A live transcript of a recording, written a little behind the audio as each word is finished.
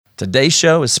Today's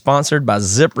show is sponsored by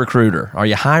ZipRecruiter. Are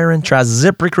you hiring? Try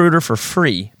ZipRecruiter for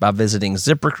free by visiting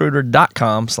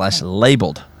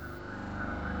ziprecruiter.com/labeled.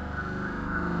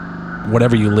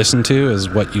 Whatever you listen to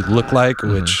is what you look like,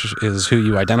 which is who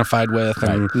you identified with.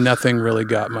 And Nothing really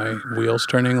got my wheels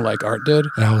turning like art did.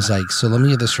 And I was like, so let me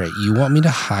get this straight. You want me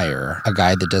to hire a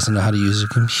guy that doesn't know how to use a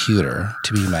computer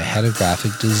to be my head of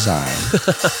graphic design?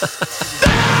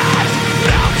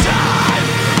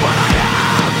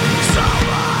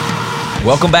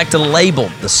 Welcome back to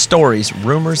Labeled, the stories,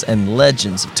 rumors, and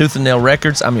legends of Tooth and Nail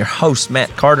Records. I'm your host,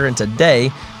 Matt Carter, and today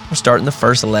we're starting the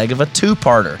first leg of a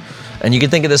two-parter. And you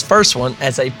can think of this first one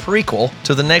as a prequel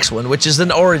to the next one, which is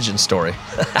an origin story.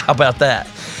 How about that?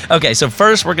 Okay, so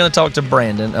first we're going to talk to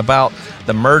Brandon about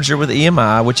the merger with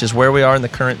EMI, which is where we are in the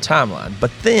current timeline. But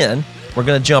then we're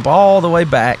going to jump all the way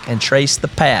back and trace the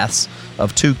paths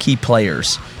of two key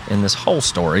players in this whole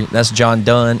story. That's John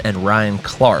Dunn and Ryan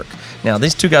Clark. Now,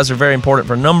 these two guys are very important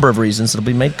for a number of reasons that'll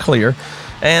be made clear.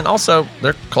 And also,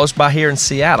 they're close by here in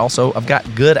Seattle, so I've got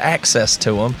good access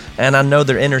to them, and I know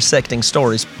their intersecting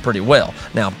stories pretty well.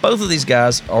 Now, both of these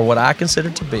guys are what I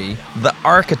consider to be the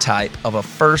archetype of a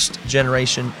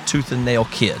first-generation tooth and nail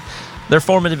kid. Their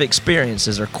formative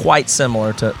experiences are quite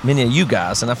similar to many of you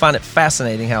guys, and I find it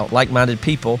fascinating how like-minded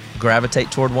people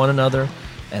gravitate toward one another,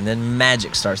 and then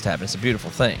magic starts to happen. It's a beautiful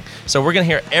thing. So we're going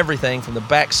to hear everything from the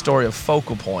backstory of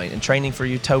Focal Point and training for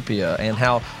Utopia, and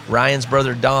how Ryan's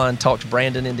brother Don talked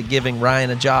Brandon into giving Ryan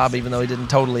a job even though he didn't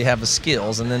totally have the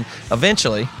skills. And then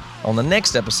eventually, on the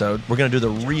next episode, we're going to do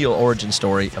the real origin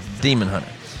story of Demon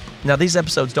Hunter. Now, these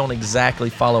episodes don't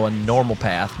exactly follow a normal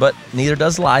path, but neither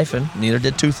does life, and neither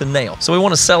did Tooth and Nail. So we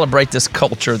want to celebrate this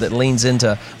culture that leans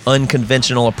into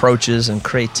unconventional approaches and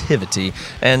creativity,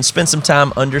 and spend some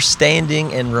time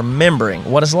understanding and remembering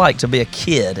what it's like to be a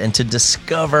kid and to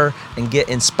discover and get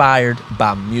inspired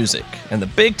by music. And the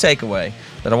big takeaway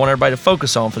that I want everybody to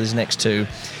focus on for these next two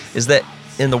is that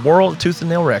in the world of Tooth and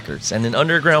Nail Records and in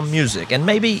underground music, and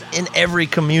maybe in every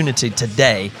community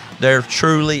today, there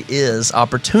truly is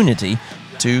opportunity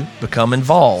to become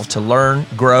involved, to learn,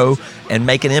 grow, and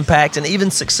make an impact, and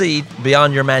even succeed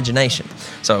beyond your imagination.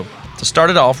 So to start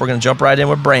it off, we're going to jump right in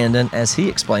with Brandon as he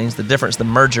explains the difference the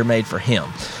merger made for him.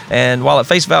 And while at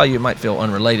face value it might feel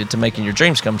unrelated to making your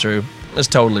dreams come true, it's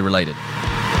totally related.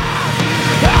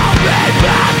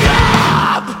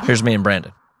 Here's me and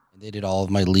Brandon. They did all of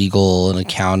my legal and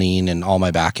accounting and all my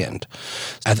back end.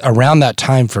 Around that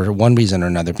time, for one reason or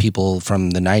another, people from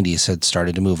the 90s had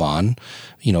started to move on.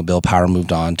 You know, Bill Power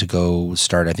moved on to go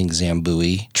start, I think,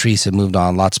 Zambui. Treese had moved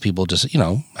on. Lots of people just,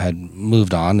 had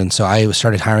moved on. And so I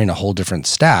started hiring a whole different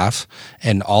staff.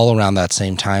 And all around that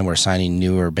same time, we're signing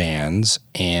newer bands.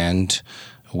 And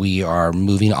we are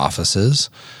moving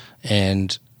offices.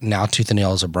 And now Tooth and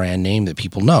Nail is a brand name that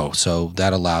people know. So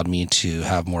that allowed me to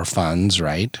have more funds,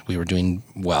 right? We were doing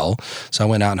well. So I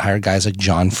went out and hired guys like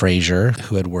John Frazier,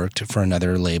 who had worked for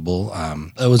another label.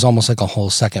 It was almost like a whole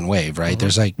second wave, right?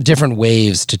 There's like different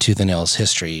waves to Tooth and Nail's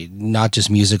history, not just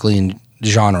musically and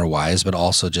genre-wise, but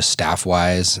also just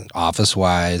staff-wise,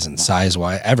 office-wise, and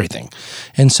size-wise, everything.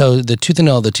 And so the Tooth and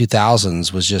Nail of the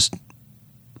 2000s was just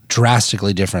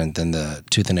drastically different than the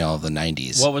Tooth and Nail of the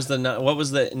 90s. What was the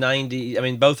 90s? I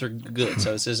mean, both are good,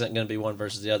 so this isn't going to be one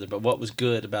versus the other, but what was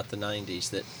good about the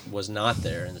 90s that was not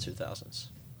there in the 2000s?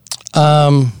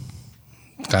 God,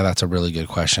 that's a really good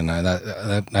question. I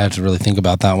have to really think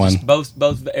about that one.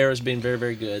 Both eras being very,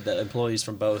 very good. The employees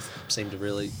from both seem to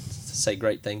really say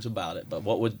great things about it, but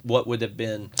what would have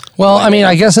been? Well, I mean,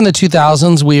 I guess in the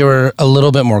 2000s we were a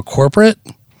little bit more corporate.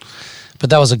 But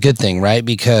that was a good thing, right?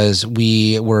 Because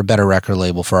we were a better record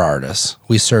label for artists.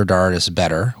 We served our artists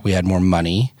better. We had more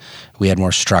money. We had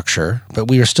more structure. But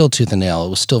we were still Tooth and Nail.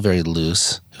 It was still very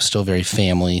loose. It was still very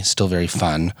family, still very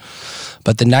fun.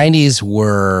 But the 90s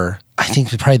were, I think,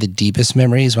 probably the deepest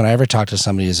memories. When I ever talk to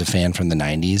somebody who's a fan from the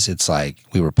 90s, it's like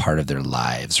we were part of their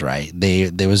lives, right?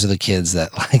 There was the kids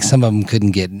that, like, some of them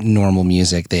couldn't get normal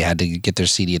music. They had to get their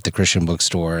CD at the Christian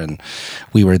bookstore, and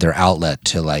we were their outlet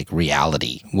to, like,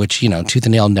 reality, which, Tooth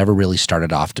and Nail never really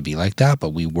started off to be like that, but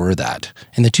we were that.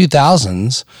 In the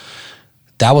 2000s,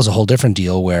 that was a whole different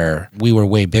deal where we were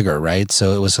way bigger, right?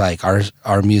 So it was like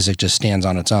our music just stands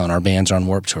on its own. Our bands are on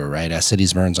Warped Tour, right? As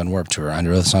Cities Burns on Warped Tour,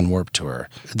 Under Oath's on Warped Tour.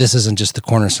 This isn't just the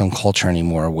Cornerstone culture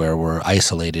anymore where we're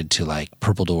isolated to like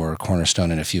Purple Door,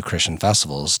 Cornerstone, and a few Christian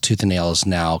festivals. Tooth and Nail is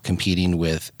now competing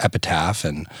with Epitaph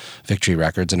and Victory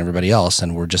Records and everybody else,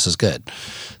 and we're just as good.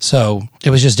 So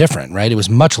it was just different, right? It was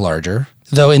much larger.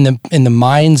 Though in the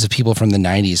minds of people from the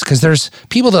 90s, because there's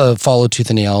people that follow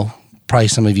Tooth and Nail probably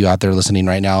some of you out there listening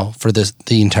right now, for the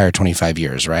entire 25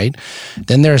 years, right?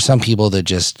 Then there are some people that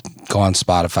just go on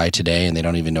Spotify today and they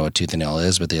don't even know what Tooth and Nail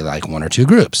is, but they like one or two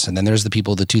groups. And then there's the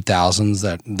people of the 2000s,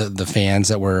 that the fans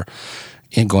that were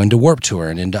going to Warped Tour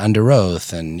and into Under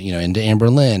Oath and, you know, into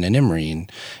Amberlynn and Emery.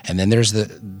 And then there's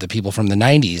the people from the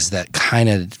 90s that kind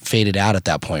of faded out at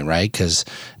that point, right? Because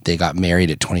they got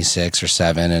married at 26 or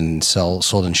 7 and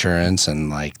sold insurance and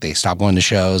like they stopped going to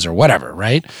shows or whatever,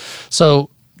 right? So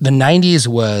the 90s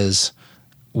was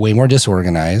way more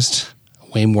disorganized,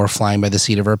 way more flying by the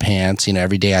seat of our pants. You know,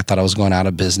 every day I thought I was going out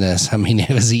of business. I mean, it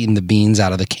was eating the beans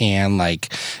out of the can,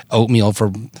 like oatmeal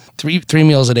for three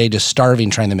meals a day, just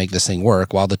starving, trying to make this thing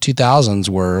work. While the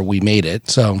 2000s we made it.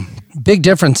 So big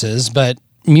differences, but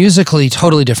musically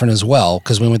totally different as well,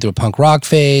 because we went through a punk rock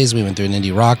phase, we went through an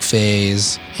indie rock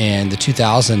phase, and the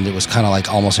 2000, it was kind of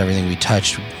like almost everything we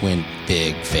touched went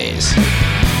big phase.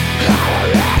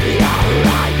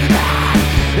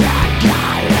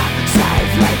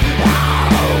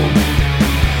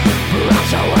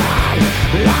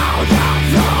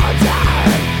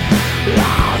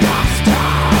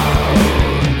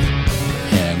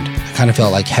 Kind of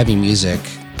felt like heavy music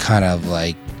kind of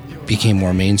like became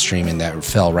more mainstream, and that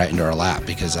fell right into our lap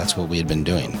because that's what we had been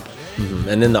doing. Mm-hmm.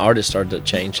 And then the artists started to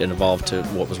change and evolve to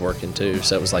what was working too.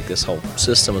 So it was like this whole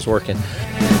system was working.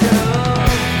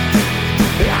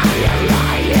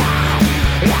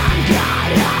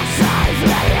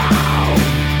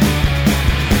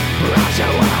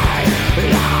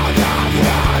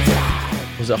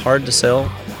 Was it hard to sell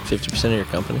 50% of your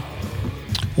company?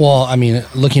 Well, I mean,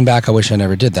 looking back, I wish I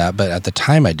never did that. But at the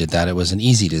time I did that, it was an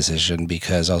easy decision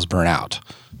because I was burnt out.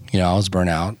 You know, I was burnt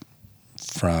out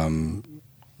from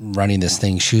running this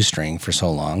thing shoestring for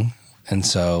so long. And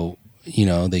so, you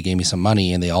know, they gave me some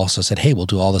money and they also said, hey, we'll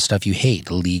do all the stuff you hate,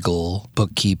 legal,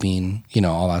 bookkeeping, you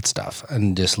know, all that stuff.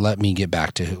 And just let me get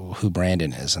back to who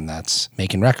Brandon is. And that's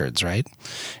making records, right?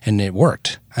 And it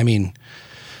worked. I mean,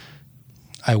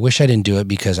 I wish I didn't do it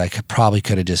because I probably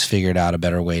could have just figured out a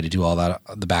better way to do all that,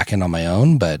 the back end on my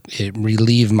own, but it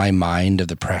relieved my mind of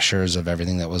the pressures of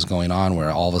everything that was going on, where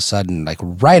all of a sudden, like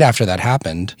right after that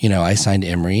happened, you know, I signed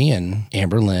Emery and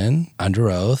Amberlynn,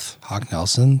 Under Oath, Hawk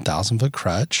Nelson, 1,000 Foot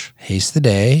Crutch, Haste the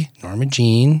Day, Norma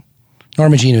Jean.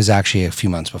 Norma Jean was actually a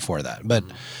few months before that, but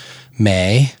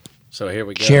May. So here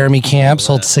we go. Jeremy Camp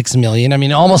sold 6 million. I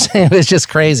mean, almost, it was just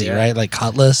crazy, right? Like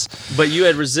Cutlass. But you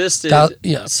had resisted.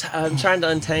 Yeah. I'm trying to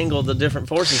untangle the different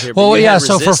forces here. Well, yeah.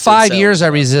 So for 5 years, I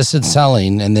resisted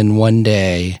selling, and then one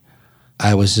day,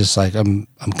 I was just like, I'm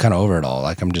kind of over it all.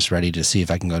 Like, I'm just ready to see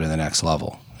if I can go to the next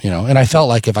level, you know. And I felt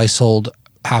like if I sold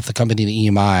half the company to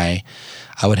EMI,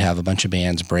 I would have a bunch of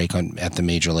bands break at the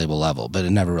major label level. But it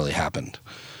never really happened.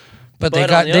 But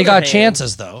they got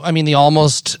chances though. I mean, the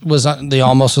Almost was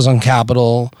on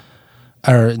Capitol,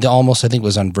 or the Almost I think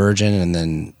was on Virgin, and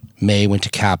then May went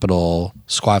to Capitol,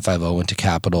 Squad 5-0 went to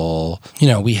Capitol. You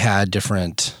know, we had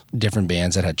different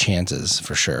bands that had chances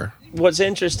for sure. What's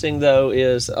interesting though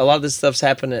is a lot of this stuff's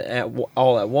happening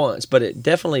all at once, but it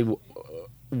definitely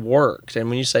worked. And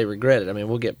when you say regret it, I mean,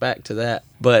 we'll get back to that.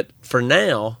 But for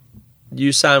now,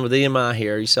 you signed with EMI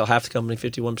here. You sell half the company,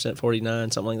 51%,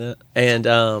 49%, something like that,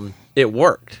 and it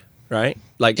worked, right?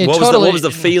 Like, what was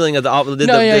the feeling of the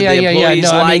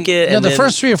employees like it? No, the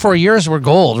first 3 or 4 years were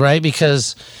gold, right?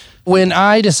 Because when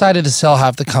I decided to sell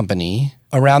half the company,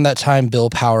 around that time, Bill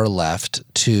Power left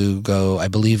to go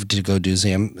do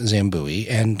Zambui,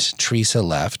 and Teresa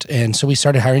left, and so we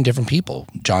started hiring different people: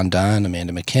 John Dunn,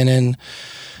 Amanda McKinnon.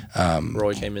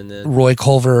 Roy came in then. Roy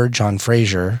Culver, John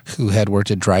Frazier, who had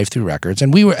worked at Drive Thru Records.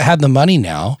 And we had the money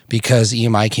now because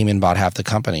EMI came in and bought half the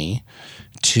company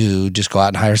to just go out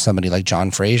and hire somebody like John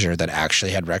Frazier that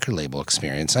actually had record label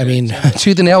experience. I mean,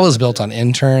 Tooth and Nail was built on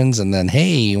interns and then, hey,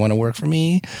 you want to work for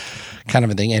me? Kind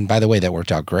of a thing. And by the way, that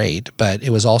worked out great. But it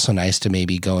was also nice to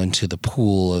maybe go into the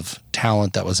pool of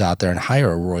talent that was out there and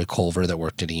hire a Roy Culver that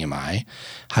worked at EMI,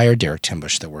 hire Derek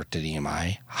Timbush that worked at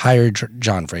EMI, hire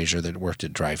John Frazier that worked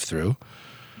at Drive Thru,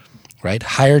 right?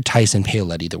 Hire Tyson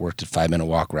Paoletti that worked at 5 Minute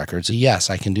Walk Records.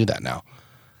 Yes, I can do that now.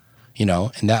 You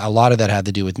know, and that a lot of that had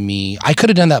to do with me. I could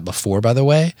have done that before, by the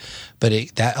way, but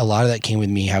a lot of that came with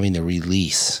me having the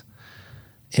release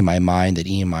in my mind that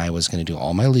EMI was going to do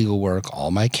all my legal work,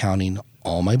 all my accounting,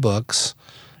 all my books.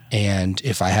 And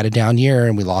if I had a down year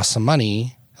and we lost some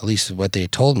money, at least what they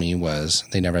told me was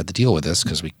they never had to deal with this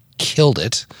because we killed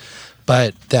it.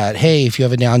 But that, hey, if you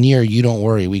have a down year, you don't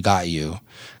worry, we got you.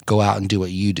 Go out and do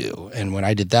what you do. And when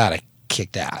I did that, I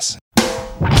kicked ass.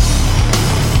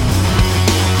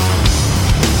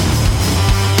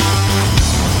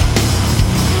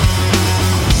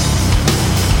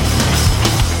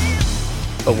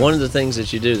 But one of the things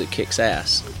that you do that kicks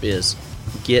ass is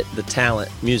get the talent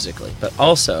musically. But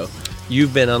also,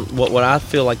 you've been on what I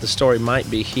feel like the story might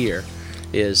be here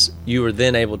is you were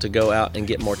then able to go out and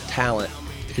get more talent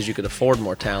because you could afford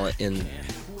more talent in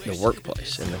the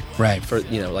workplace. Right. For,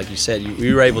 like you said,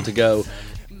 you were able to go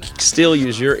still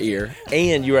use your ear,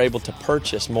 and you were able to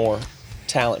purchase more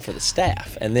talent for the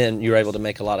staff, and then you were able to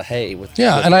make a lot of hay with we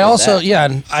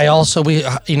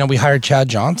hired Chad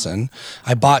Johnson.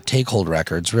 I bought Take Hold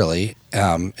Records, really,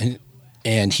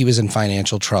 and he was in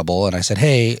financial trouble, and I said,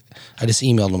 hey, I just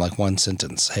emailed him like one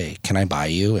sentence, hey, can I buy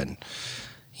you? And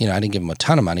I didn't give him a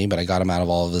ton of money, but I got him out of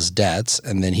all of his debts,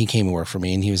 and then he came and worked for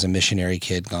me, and he was a missionary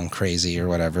kid gone crazy or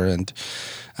whatever. And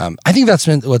I think that's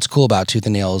been what's cool about Tooth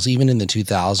and Nail is even in the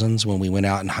 2000s when we went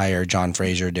out and hired John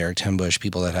Fraser, Derek Timbush,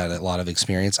 people that had a lot of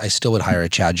experience, I still would hire a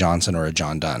Chad Johnson or a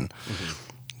John Dunn.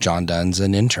 Mm-hmm. John Dunn's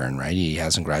an intern, right? He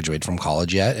hasn't graduated from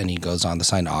college yet, and he goes on to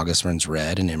sign August Burns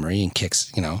Red and Emory and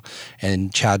kicks,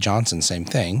 and Chad Johnson, same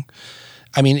thing.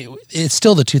 I mean, it's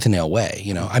still the Tooth and Nail way,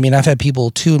 I mean, I've had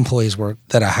two employees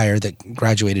that I hired that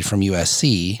graduated from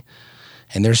USC,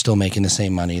 and they're still making the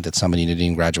same money that somebody that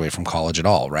didn't graduate from college at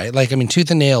all, right? Like, I mean,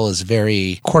 Tooth and Nail is a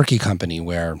very quirky company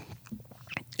where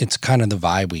it's kind of the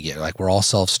vibe we get. Like, we're all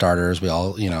self-starters. We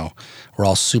all, we're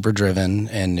all super driven.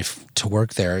 And if to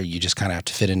work there, you just kind of have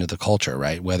to fit into the culture,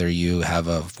 right? Whether you have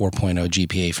a 4.0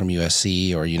 GPA from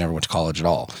USC or you never went to college at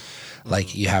all.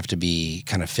 Like, you have to be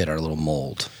kind of fit our little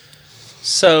mold.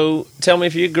 So tell me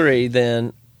if you agree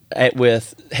then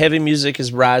with heavy music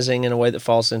is rising in a way that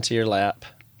falls into your lap.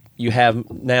 You have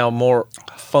now more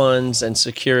funds and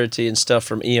security and stuff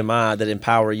from EMI that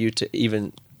empower you to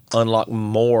even unlock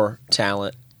more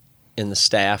talent in the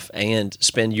staff and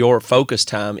spend your focus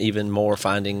time even more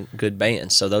finding good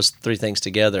bands. So those three things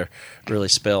together really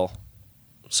spell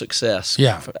success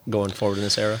going forward in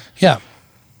this era. Yeah.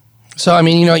 So, I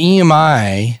mean,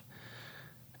 EMI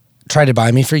tried to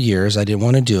buy me for years. I didn't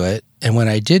want to do it. And when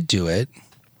I did do it,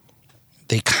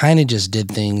 they kind of just did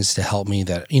things to help me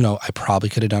that, I probably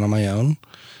could have done on my own,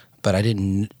 but I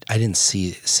didn't see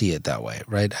it that way,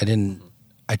 right?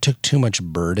 I took too much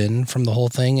burden from the whole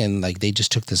thing, and like they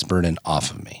just took this burden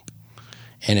off of me.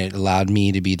 And it allowed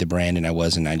me to be the Brandon I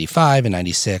was in 95 and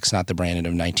 96, not the Brandon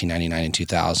of 1999 and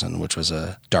 2000, which was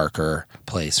a darker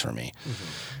place for me.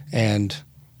 Mm-hmm. And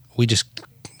we just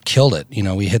killed it.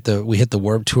 We hit the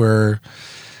Warped Tour.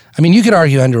 I mean, you could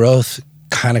argue Under Oath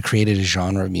kind of created a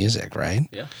genre of music, right?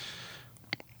 Yeah.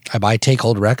 I buy Take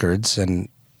Hold Records, and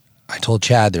I told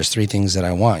Chad, there's three things that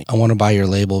I want. I want to buy your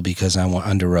label because I want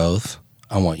Under Oath,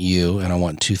 I want you, and I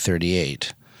want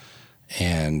 238.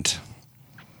 And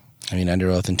I mean, Under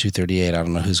Oath and 238, I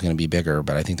don't know who's going to be bigger,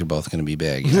 but I think they're both going to be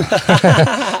big.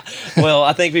 Well,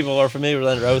 I think people are familiar with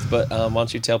Under Oath, but why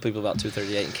don't you tell people about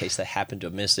 238 in case they happen to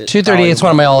have missed it? 238 is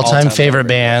one of my all-time favorite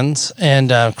bands.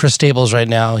 And Chris Staples right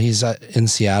now, he's in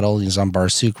Seattle. He's on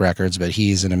Barsook Records, but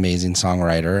he's an amazing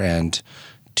songwriter. And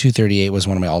 238 was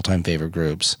one of my all-time favorite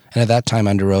groups. And at that time,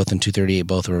 Under Oath and 238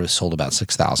 both were sold about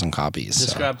 6,000 copies.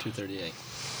 Describe 238.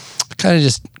 Kind of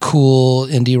just cool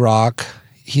indie rock.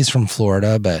 He's from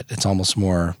Florida, but it's almost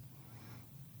more,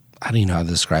 I don't even know how to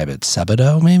describe it,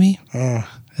 Sebado maybe?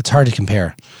 It's hard to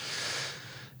compare.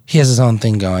 He has his own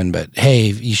thing going, but hey,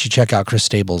 you should check out Chris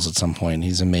Staples at some point.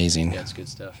 He's amazing. Yeah, it's good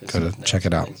stuff. Go to check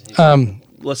it out.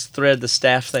 Let's thread the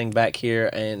staff thing back here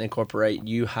and incorporate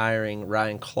you hiring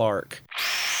Ryan Clark.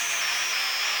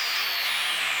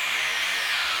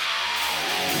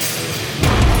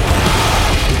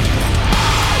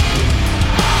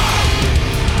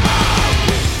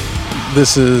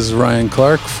 This is Ryan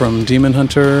Clark from Demon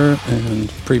Hunter and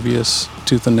previous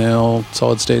Tooth and Nail,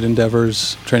 Solid State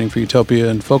Endeavors, training for Utopia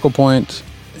and Focal Point.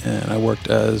 And I worked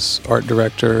as art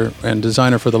director and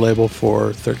designer for the label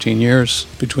for 13 years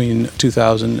between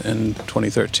 2000 and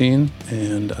 2013.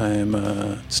 And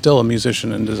I'm still a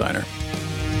musician and designer.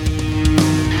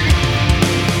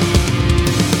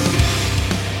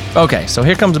 Okay, so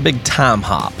here comes a big time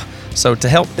hop. So to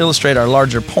help illustrate our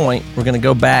larger point, we're going to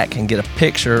go back and get a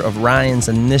picture of Ryan's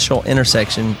initial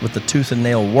intersection with the Tooth and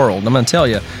Nail world. And I'm going to tell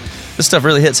you, this stuff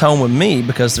really hits home with me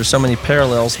because there's so many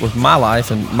parallels with my life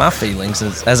and my feelings,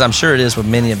 as I'm sure it is with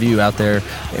many of you out there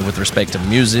with respect to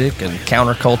music and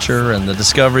counterculture and the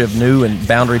discovery of new and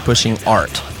boundary-pushing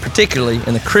art, particularly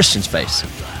in the Christian space.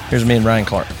 Here's me and Ryan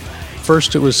Clark.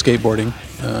 First, it was skateboarding.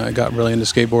 I got really into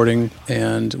skateboarding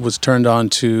and was turned on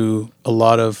to a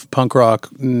lot of punk rock,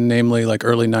 namely like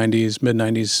early 90s,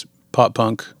 mid-90s pop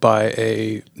punk by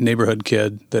a neighborhood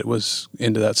kid that was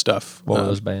into that stuff. What were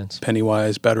those bands?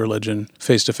 Pennywise, Bad Religion,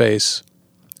 Face to Face,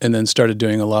 and then started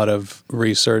doing a lot of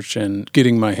research and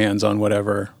getting my hands on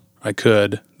whatever I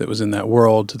could that was in that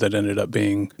world that ended up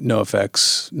being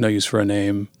NoFX, No Use for a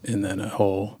Name, and then a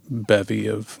whole bevy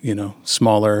of,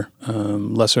 smaller,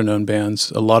 lesser known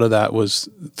bands. A lot of that was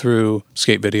through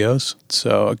skate videos.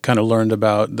 So I kind of learned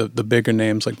about the bigger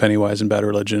names like Pennywise and Bad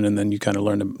Religion, and then you kind of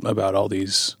learned about all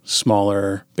these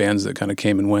smaller bands that kind of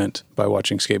came and went by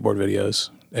watching skateboard videos.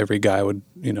 Every guy would,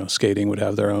 skating would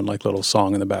have their own like little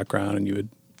song in the background, and you would,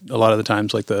 a lot of the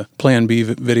times, like the Plan B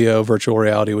video, virtual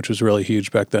reality, which was really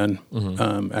huge back then,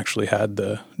 actually had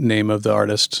the name of the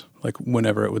artist. Like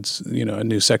whenever it would, a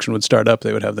new section would start up,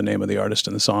 they would have the name of the artist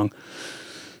in the song.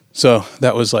 So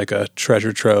that was like a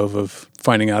treasure trove of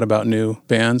finding out about new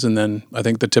bands. And then I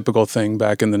think the typical thing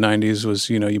back in the 90s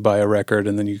was, you buy a record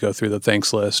and then you go through the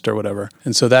thanks list or whatever.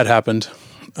 And so that happened.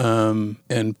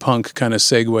 And punk kind of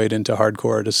segued into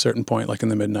hardcore at a certain point, like in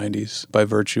the mid-90s, by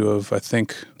virtue of, I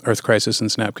think, Earth Crisis and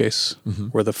Snapcase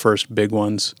were the first big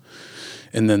ones.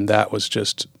 And then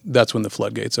that's when the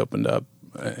floodgates opened up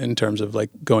in terms of like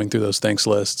going through those thanks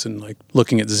lists and like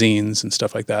looking at zines and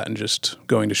stuff like that and just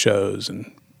going to shows.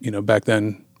 And, back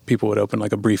then, people would open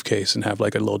like a briefcase and have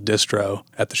like a little distro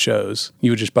at the shows.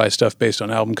 You would just buy stuff based on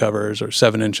album covers or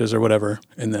 7 inches or whatever,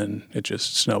 and then it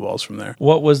just snowballs from there.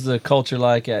 What was the culture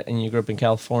like and you grew up in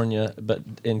California, but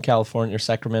in California or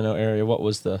Sacramento area,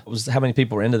 how many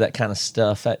people were into that kind of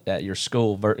stuff at your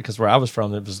school? Because where I was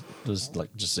from, it was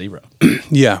like just zero.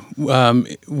 Yeah.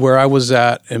 Where I was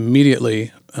at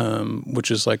immediately,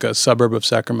 which is like a suburb of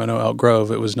Sacramento, Elk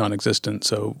Grove, it was non-existent.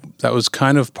 So that was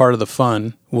kind of part of the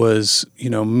fun was,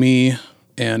 me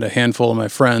and a handful of my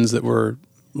friends that were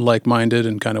like-minded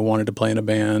and kind of wanted to play in a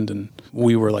band. And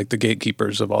we were like the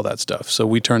gatekeepers of all that stuff. So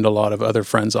we turned a lot of other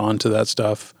friends on to that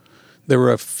stuff. There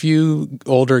were a few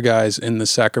older guys in the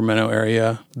Sacramento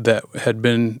area that had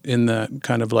been in that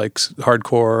kind of like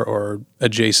hardcore or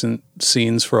adjacent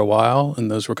scenes for a while. And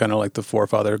those were kind of like the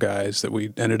forefather guys that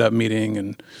we ended up meeting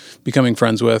and becoming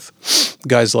friends with.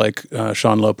 Guys like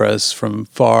Sean Lopez from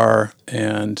Far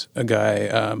and a guy,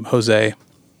 Jose,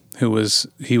 he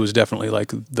was definitely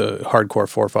like the hardcore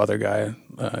forefather guy.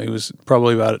 He was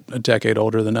probably about a decade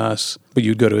older than us, but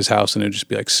you'd go to his house and it'd just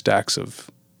be like stacks of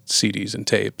CDs and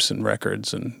tapes and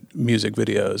records and music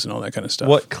videos and all that kind of stuff.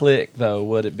 What clique though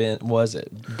would it been? Was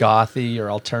it gothy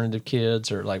or alternative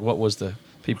kids or like what was the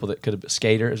people that could have been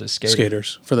skaters?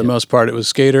 Skaters for the most part. It was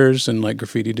skaters and like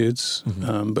graffiti dudes,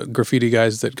 but graffiti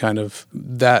guys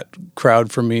that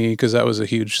crowd for me, because that was a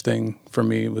huge thing for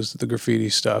me, was the graffiti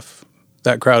stuff.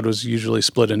 That crowd was usually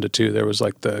split into two. There was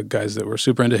like the guys that were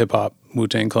super into hip hop,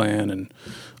 Wu-Tang Clan and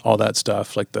all that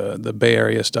stuff, like the Bay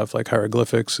Area stuff like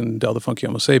Hieroglyphics and Del the Funky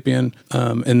Homo Sapien.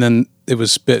 And then it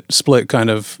was split kind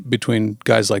of between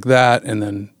guys like that and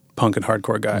then punk and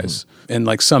hardcore guys and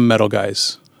like some metal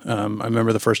guys. I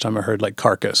remember the first time I heard like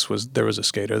Carcass there was a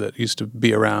skater that used to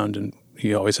be around and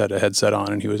he always had a headset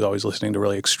on and he was always listening to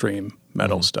really extreme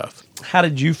metal stuff. How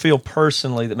did you feel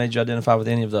personally that made you identify with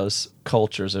any of those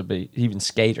cultures? It'd be even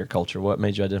skater culture. What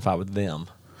made you identify with them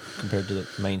compared to the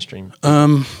mainstream?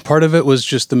 Part of it was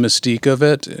just the mystique of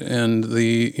it. And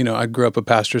I grew up a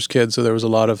pastor's kid, so there was a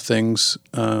lot of things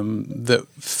that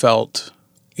felt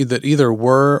that either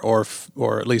were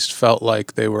or at least felt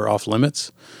like they were off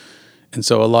limits. And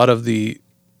so a lot of the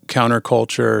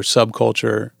counterculture,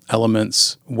 subculture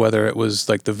elements, whether it was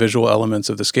like the visual elements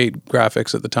of the skate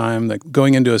graphics at the time, like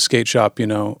going into a skate shop,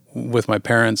 with my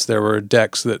parents, there were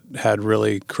decks that had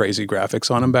really crazy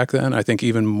graphics on them back then. I think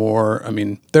even more,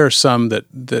 there are some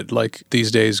that like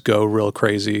these days go real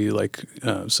crazy, like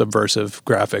subversive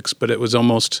graphics, but there was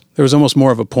almost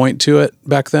more of a point to it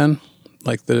back then.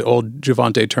 Like the old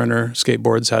Javante Turner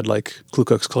skateboards had like Ku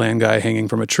Klux Klan guy hanging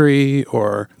from a tree,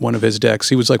 or one of his decks.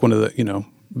 He was like one of the,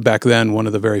 back then, one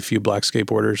of the very few black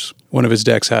skateboarders. One of his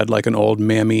decks had like an old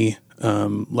mammy,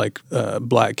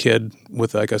 black kid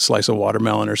with like a slice of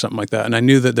watermelon or something like that. And I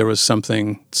knew that there was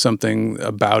something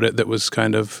about it that was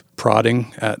kind of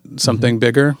prodding at something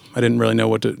bigger. I didn't really know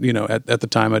what to, at the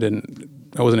time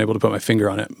I wasn't able to put my finger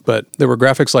on it, but there were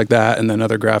graphics like that, and then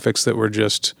other graphics that were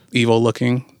just evil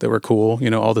looking, that were cool.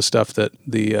 All the stuff that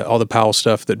all the Powell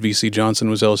stuff that V.C. Johnson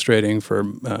was illustrating for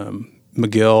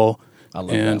McGill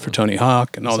and for Tony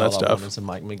Hawk and all that stuff. It's a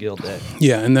Mike McGill deck.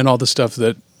 Yeah, and then all the stuff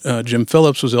that Jim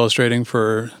Phillips was illustrating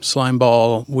for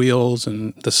Slimeball wheels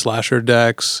and the Slasher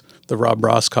decks, the Rob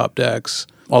Ross Cop decks.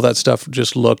 all that stuff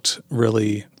just looked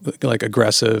really like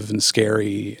aggressive and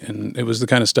scary, and it was the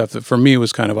kind of stuff that for me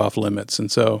was kind of off limits.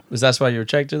 And so, Was that why you were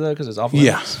checked though? Because it's off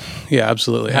limits? Yeah,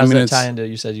 absolutely. How does that it's- tie into,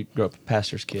 you said you grew up a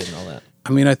pastor's kid and all that? I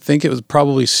mean, I think it was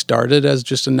probably started as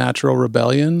just a natural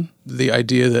rebellion. The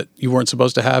idea that you weren't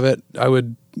supposed to have it. I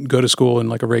would go to school in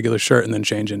like a regular shirt and then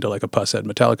change into like a Pushead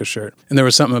Metallica shirt. And there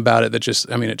was something about it that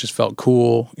it just felt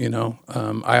cool, you know.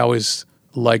 I always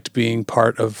liked being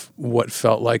part of what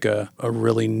felt like a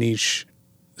really niche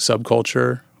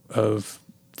subculture of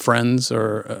friends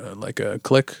or like a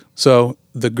clique. So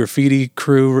the graffiti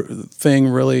crew thing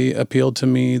really appealed to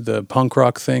me. The punk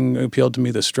rock thing appealed to me.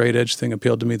 The straight edge thing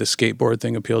appealed to me. The skateboard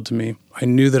thing appealed to me. I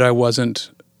knew that I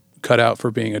wasn't cut out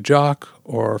for being a jock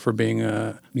or for being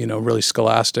really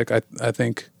scholastic. I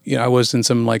think, I was in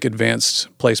some like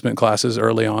advanced placement classes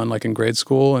early on, like in grade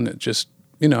school, and it just,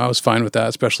 I was fine with that,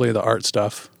 especially the art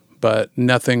stuff. But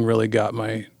nothing really got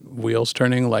my wheels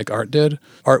turning like art did.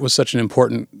 Art was such an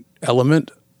important element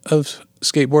of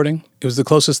skateboarding. It was the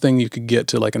closest thing you could get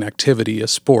to like an activity, a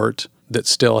sport that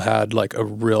still had like a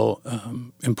real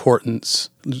importance,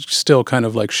 still kind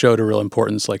of like showed a real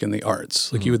importance like in the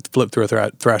arts. Like you would flip through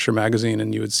a Thrasher magazine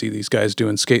and you would see these guys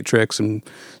doing skate tricks and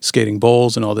skating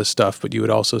bowls and all this stuff, but you would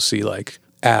also see like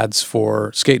ads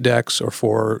for skate decks or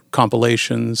for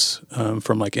compilations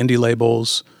from like indie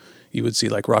labels. You would see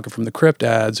like Rocket from the Crypt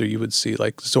ads, or you would see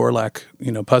like Zorlak,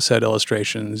 Pushead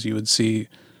illustrations. You would see,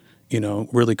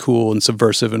 really cool and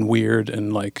subversive and weird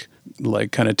and like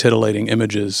kind of titillating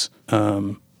images.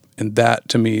 And that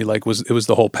to me, like it was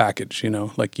the whole package,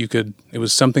 like it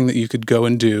was something that you could go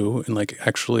and do and like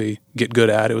actually get good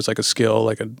at. It was like a skill,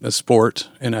 like a sport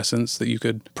in essence that you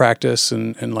could practice.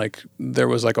 And like, there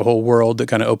was like a whole world that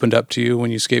kind of opened up to you when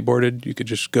you skateboarded. You could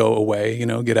just go away,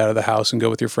 get out of the house and go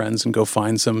with your friends and go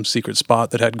find some secret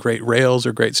spot that had great rails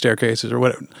or great staircases or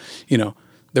whatever,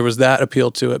 There was that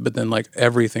appeal to it, but then like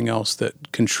everything else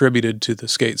that contributed to the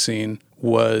skate scene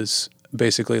was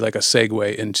basically like a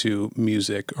segue into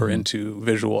music or into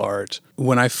visual art.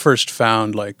 When I first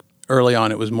found, like early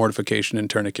on, it was Mortification and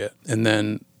Tourniquet. And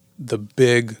then the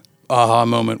big aha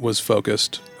moment was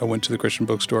Focused. I went to the Christian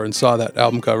bookstore and saw that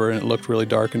album cover, and it looked really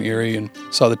dark and eerie, and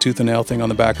saw the tooth and nail thing on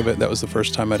the back of it. That was the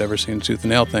first time I'd ever seen a tooth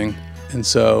and nail thing. And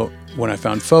so when I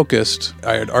found Focused,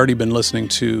 I had already been listening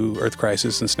to Earth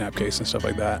Crisis and Snapcase and stuff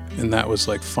like that. And that was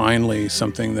like finally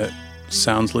something that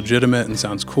sounds legitimate and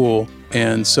sounds cool.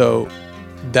 And so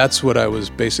that's what I was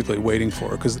basically waiting for,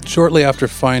 because shortly after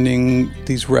finding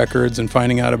these records and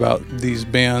finding out about these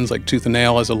bands like Tooth and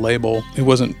Nail as a label, it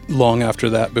wasn't long after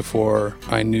that before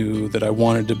I knew that I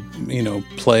wanted to,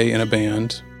 play in a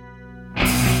band.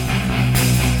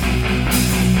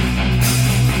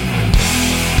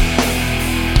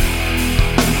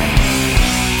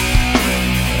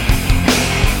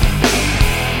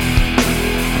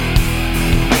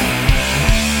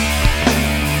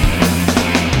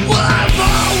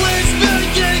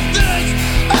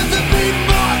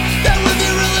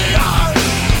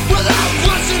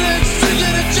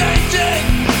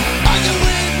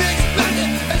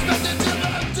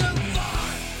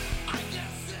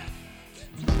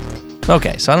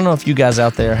 Okay, so I don't know if you guys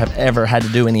out there have ever had to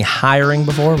do any hiring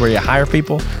before, where you hire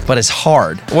people, but it's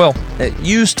hard. Well, it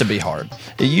used to be hard.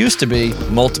 It used to be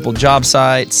multiple job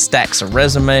sites, stacks of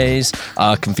resumes,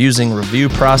 confusing review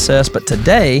process, but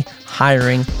today,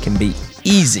 hiring can be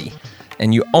easy.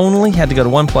 And you only had to go to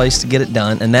one place to get it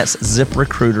done, and that's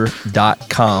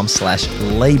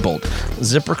ZipRecruiter.com/labeled.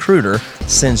 ZipRecruiter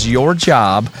sends your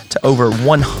job to over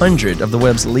 100 of the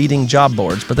web's leading job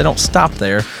boards, but they don't stop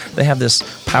there. They have this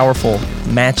powerful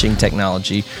matching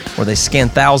technology where they scan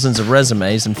thousands of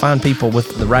resumes and find people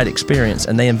with the right experience,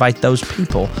 and they invite those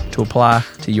people to apply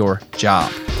to your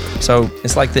job. So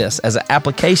it's like this. As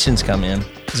applications come in,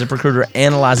 ZipRecruiter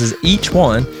analyzes each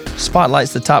one,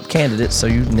 spotlights the top candidates so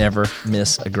you never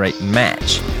miss a great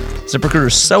match. ZipRecruiter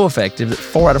is so effective that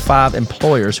 4 out of 5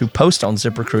 employers who post on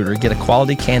ZipRecruiter get a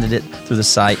quality candidate through the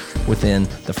site within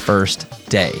the first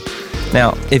day.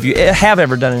 Now, if you have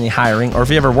ever done any hiring, or if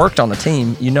you ever worked on a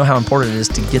team, you know how important it is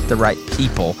to get the right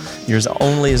people. You're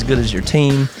only as good as your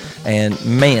team, and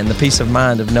man, the peace of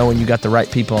mind of knowing you got the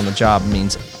right people on the job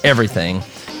means everything.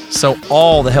 So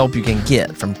all the help you can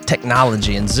get from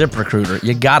technology and ZipRecruiter,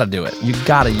 you got to do it. You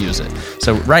got to use it.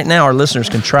 So right now, our listeners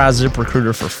can try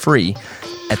ZipRecruiter for free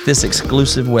at this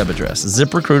exclusive web address,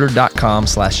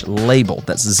 ZipRecruiter.com/labeled.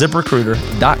 That's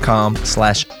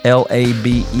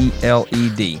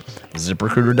ZipRecruiter.com/LABELED.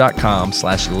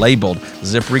 ZipRecruiter.com/labeled.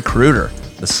 ZipRecruiter,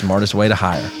 the smartest way to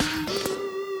hire.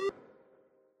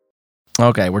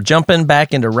 Okay, we're jumping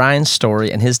back into Ryan's story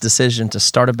and his decision to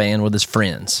start a band with his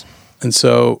friends. And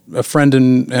so a friend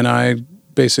and I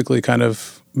basically kind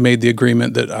of made the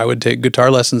agreement that I would take guitar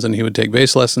lessons and he would take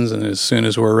bass lessons. And as soon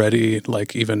as we're ready,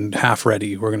 like even half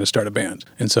ready, we're going to start a band.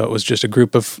 And so it was just a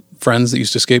group of friends that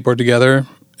used to skateboard together.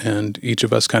 And each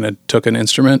of us kind of took an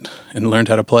instrument and learned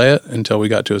how to play it until we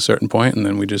got to a certain point. And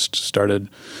then we just started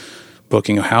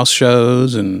booking house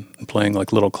shows and playing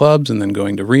like little clubs, and then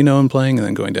going to Reno and playing, and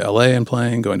then going to LA and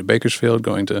playing, going to Bakersfield,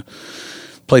 going to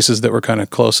places that were kind of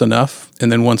close enough.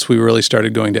 And then once we really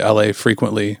started going to LA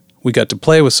frequently, we got to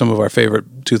play with some of our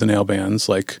favorite Tooth and Nail bands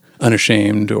like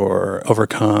Unashamed or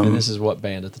Overcome. And this is what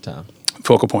band at the time?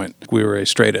 Focal Point. We were a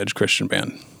straight edge Christian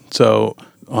band. So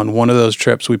on one of those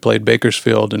trips, we played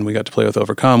Bakersfield and we got to play with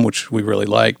Overcome, which we really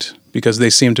liked because they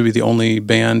seemed to be the only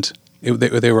band.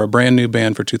 They were a brand new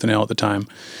band for Tooth and Nail at the time,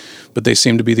 but they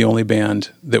seemed to be the only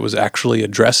band that was actually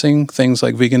addressing things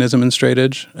like veganism and straight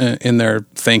edge in their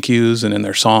thank yous and in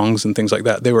their songs and things like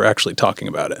that. They were actually talking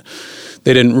about it.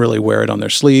 They didn't really wear it on their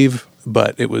sleeve,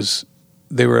 but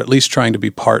they were at least trying to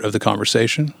be part of the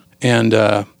conversation. And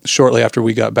shortly after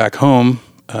we got back home,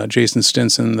 Jason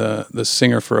Stinson, the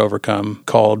singer for Overcome,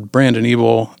 called Brandon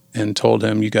Ebel and told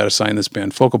him, "You got to sign this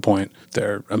band Focal Point.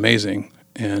 They're amazing."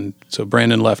 And so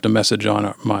Brandon left a message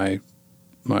on my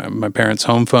parents'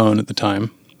 home phone at the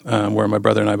time, where my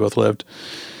brother and I both lived.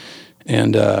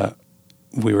 And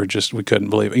we couldn't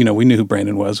believe it. We knew who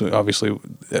Brandon was. Obviously,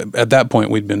 at that point,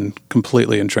 we'd been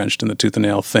completely entrenched in the Tooth and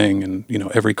Nail thing. And,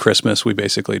 every Christmas, we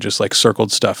basically just like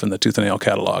circled stuff in the Tooth and Nail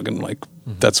catalog. And like,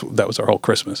 that was our whole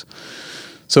Christmas.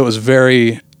 So it was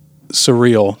very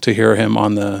surreal to hear him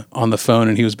on the phone.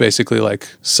 And he was basically like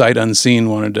sight unseen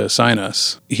wanted to sign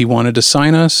us. He wanted to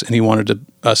sign us, and he wanted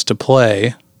us to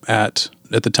play at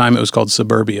the time it was called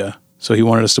Suburbia. So he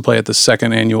wanted us to play at the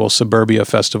second annual Suburbia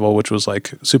Festival, which was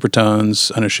like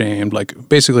Supertones, Unashamed, like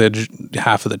basically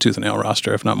half of the Tooth and Nail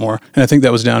roster, if not more. And I think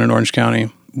that was down in Orange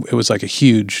County. It was like a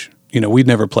huge, we'd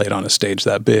never played on a stage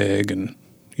that big. And,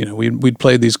 we'd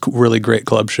played these really great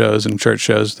club shows and church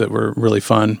shows that were really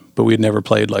fun, but we'd never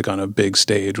played like on a big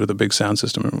stage with a big sound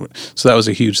system. So that was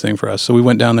a huge thing for us. So we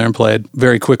went down there and played,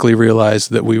 very quickly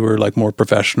realized that we were like more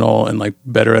professional and like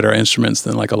better at our instruments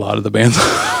than like a lot of the bands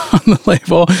on the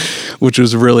label, which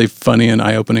was really funny and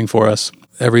eye-opening for us.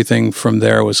 Everything from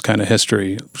there was kind of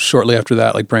history. Shortly after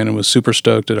that, like Brandon was super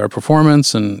stoked at our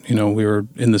performance, and we were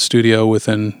in the studio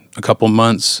within a couple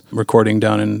months recording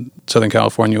down in Southern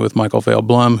California with Michael Vale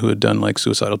Blum, who had done like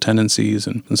Suicidal Tendencies,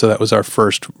 and so that was our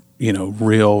first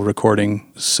real recording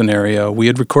scenario. We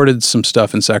had recorded some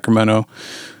stuff in Sacramento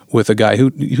with a guy who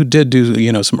did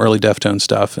do some early Deftones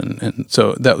stuff, and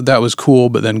so that was cool.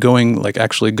 But then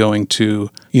actually going to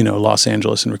Los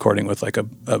Angeles and recording with like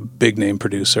a big name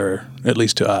producer, at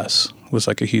least to us, was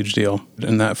like a huge deal.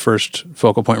 And that first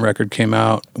Focal Point record came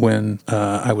out when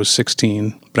I was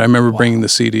 16. But I remember bringing the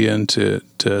CD into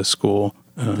school.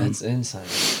 That's insane.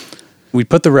 We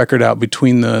put the record out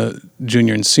between the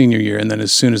junior and senior year, and then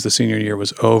as soon as the senior year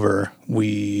was over,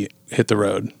 we hit the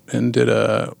road and did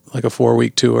a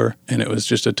 4-week tour, and it was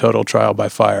just a total trial by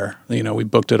fire. We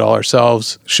booked it all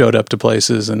ourselves, showed up to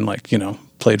places, and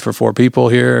played for 4 people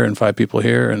here and 5 people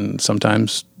here, and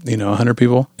sometimes 100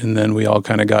 people. And then we all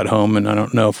kind of got home, and I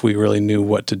don't know if we really knew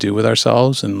what to do with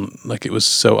ourselves, and it was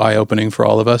so eye-opening for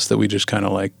all of us that we just kind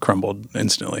of crumbled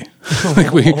instantly.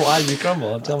 Why did you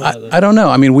crumble? Tell me about that. I don't know.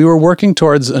 I mean, we were working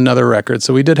towards another record,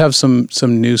 so we did have some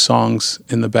new songs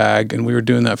in the bag, and we were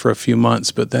doing that for a few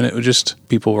months, but then it was just,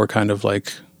 people were kind of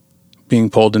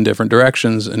being pulled in different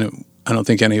directions, and I don't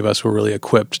think any of us were really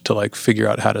equipped to figure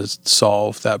out how to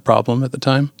solve that problem at the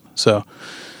time. So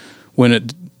when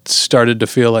it started to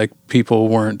feel like people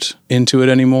weren't into it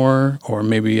anymore, or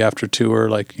maybe after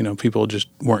tour, people just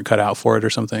weren't cut out for it or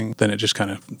something, then it just kind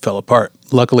of fell apart.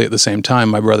 Luckily, at the same time,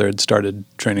 my brother had started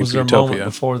training for Utopia. Was there a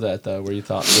moment before that, though, where you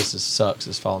thought, sucks,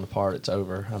 it's falling apart, it's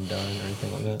over, I'm done, or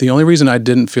anything like that? The only reason I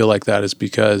didn't feel like that is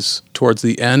because towards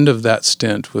the end of that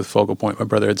stint with Focal Point, my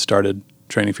brother had started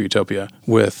training for Utopia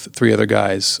with 3 other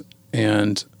guys.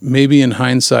 And maybe in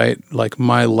hindsight,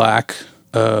 my lack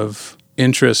of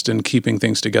interest in keeping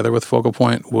things together with Focal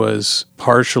Point was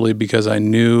partially because I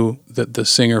knew that the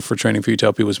singer for Training for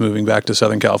Utopia was moving back to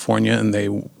Southern California, and they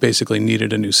basically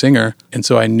needed a new singer. And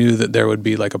so I knew that there would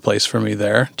be a place for me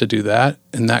there to do that.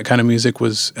 And that kind of music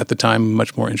was at the time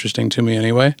much more interesting to me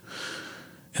anyway.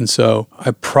 And so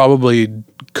I probably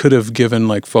could have given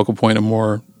Focal Point a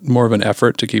more of an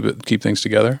effort to keep things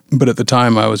together. But at the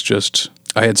time I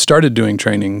had started doing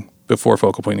training before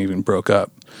Focal Point even broke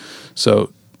up.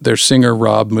 So their singer,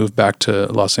 Rob, moved back to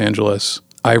Los Angeles.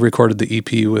 I recorded the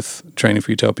EP with Training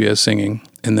for Utopia singing.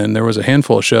 And then there was a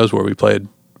handful of shows where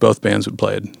both bands had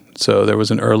played. So there was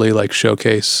an early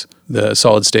showcase the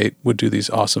Solid State would do these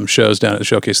awesome shows down at the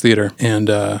Showcase Theater, and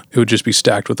it would just be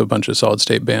stacked with a bunch of Solid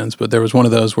State bands. But there was one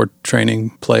of those where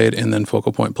Training played and then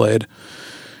Focal Point played.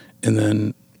 And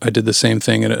then I did the same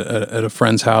thing at a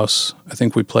friend's house. I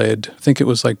think it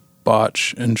was like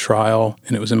Botch and Trial,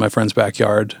 and it was in my friend's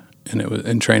backyard, and it was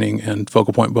in Training and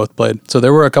Focal Point both played. So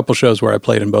there were a couple shows where I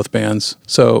played in both bands.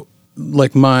 So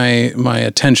like my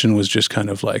attention was just kind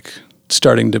of like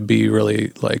starting to be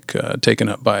really like taken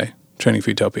up by Training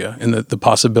for Utopia and the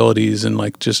possibilities, and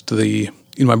like just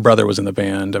my brother was in the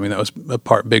band. I mean, that was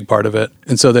a big part of it.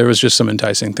 And so there was just some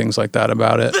enticing things like that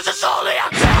about it. This is only a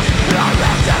test, not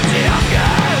left empty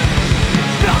again.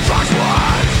 No choice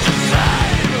words to say.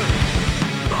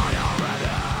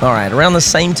 All right, around the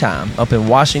same time, up in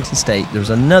Washington State, there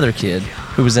was another kid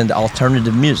who was into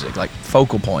alternative music, like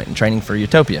Focal Point and Training for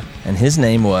Utopia. And his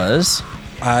name was...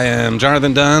 I am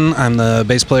Jonathan Dunn. I'm the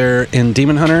bass player in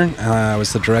Demon Hunter. I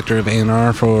was the director of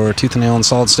A&R for Tooth and Nail and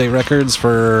Solid State Records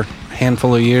for a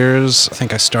handful of years. I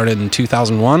think I started in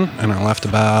 2001, and I left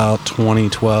about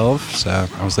 2012, so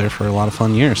I was there for a lot of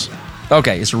fun years.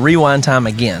 Okay, it's rewind time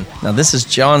again. Now, this is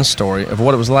John's story of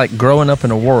what it was like growing up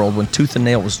in a world when Tooth and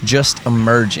Nail was just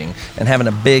emerging and having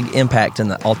a big impact in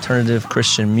the alternative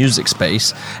Christian music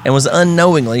space, and was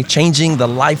unknowingly changing the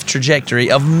life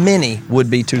trajectory of many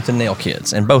would-be Tooth and Nail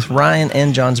kids. And both Ryan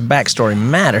and John's backstory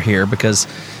matter here because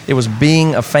it was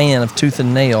being a fan of Tooth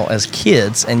and Nail as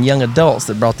kids and young adults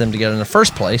that brought them together in the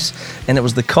first place, and it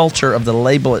was the culture of the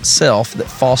label itself that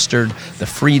fostered the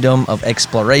freedom of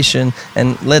exploration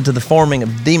and led to the forming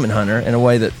of Demon Hunter in a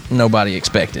way that nobody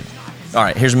expected. All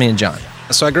right, here's me and John.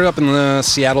 So I grew up in the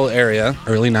Seattle area,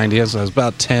 early 90s. I was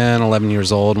about 10, 11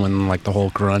 years old when like the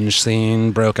whole grunge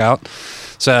scene broke out.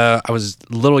 So I was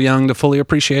a little young to fully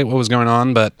appreciate what was going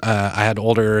on, but I had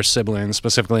older siblings,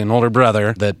 specifically an older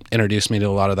brother, that introduced me to a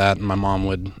lot of that, and my mom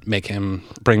would make him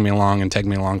bring me along and take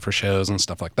me along for shows and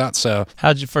stuff like that. So,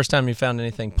 how did you first time you found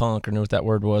anything punk or knew what that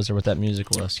word was or what that music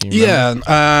was? Can you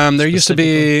remember? There used to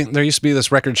be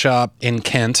this record shop in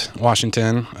Kent,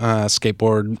 Washington,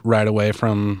 skateboard right away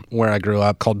from where I grew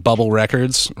up, called Bubble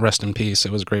Records. Rest in peace.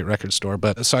 It was a great record store.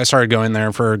 But so I started going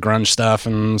there for grunge stuff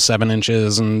and 7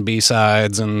 inches and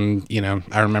B-sides. And, you know,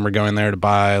 I remember going there to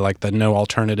buy like the No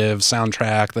Alternative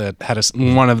soundtrack that had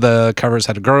one of the covers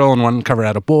had a girl and one cover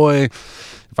had a boy.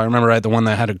 If I remember right, the one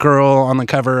that had a girl on the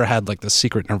cover had like the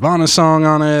secret Nirvana song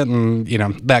on it and, you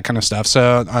know, that kind of stuff.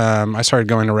 So I started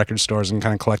going to record stores and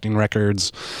kind of collecting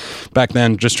records back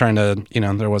then, just trying to, you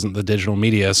know, there wasn't the digital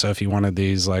media. So if you wanted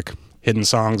these like hidden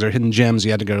songs or hidden gems, you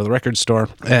had to go to the record store.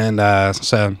 And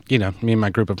so, you know, me and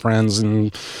my group of friends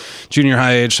in junior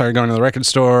high age started going to the record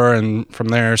store, and from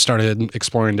there started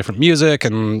exploring different music,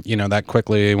 and, you know, that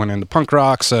quickly went into punk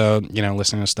rock. So, you know,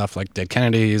 listening to stuff like Dead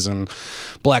Kennedys and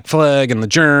Black Flag and the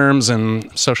Germs and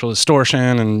Social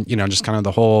Distortion and, you know, just kind of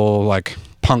the whole like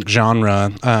punk genre.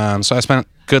 So I spent a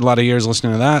good lot of years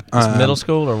listening to that. Middle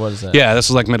school, or what is that? Yeah, this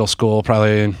was like middle school,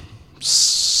 probably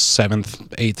 7th,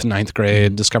 8th, 9th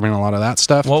grade, discovering a lot of that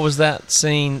stuff. What was that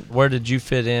scene? Where did you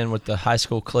fit in with the high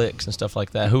school cliques and stuff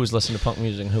like that? Who was listening to punk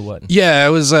music and who wasn't? Yeah, it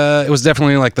was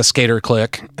definitely like the skater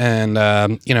clique, and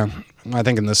you know, I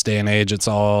think in this day and age, it's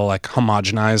all like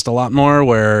homogenized a lot more,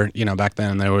 where, you know, back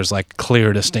then there was like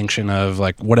clear distinction of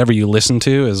like whatever you listen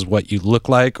to is what you look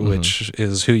like, which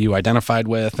is who you identified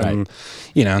with. Right. And,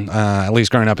 you know, at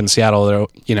least growing up in Seattle,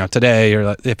 you know, today,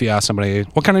 if you ask somebody,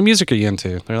 what kind of music are you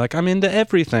into? They're like, I'm into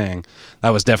everything.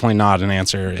 That was definitely not an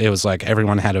answer. It was like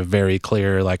everyone had a very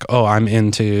clear, like, oh, I'm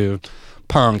into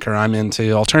punk, or I'm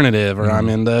into alternative, or I'm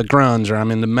into grunge, or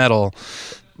I'm into metal.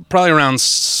 Probably around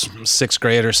 6th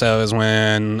grade or so is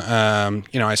when,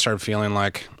 you know, I started feeling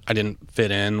like I didn't fit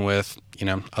in with, you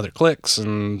know, other cliques.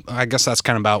 And I guess that's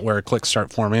kind of about where cliques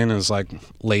start forming, is like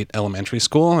late elementary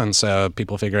school. And so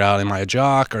people figure out, am I a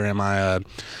jock, or am I a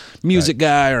music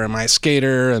guy, or am I a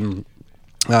skater? And,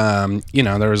 you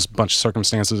know, there was a bunch of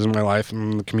circumstances in my life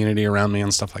and the community around me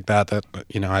and stuff like that,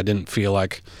 you know, I didn't feel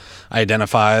like I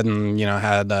identified, and, you know,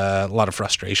 had a lot of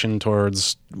frustration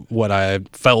towards what I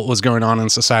felt was going on in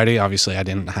society. Obviously, I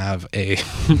didn't have a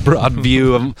broad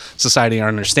view of society or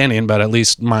understanding, but at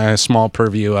least my small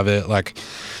purview of it, like,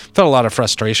 felt a lot of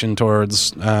frustration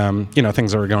towards, you know,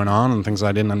 things that were going on and things that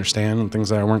I didn't understand and things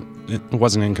that I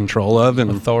wasn't in control of. And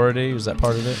authority, was that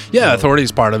part of it? Yeah, authority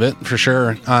is part of it, for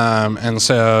sure. And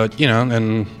so, you know,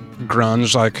 and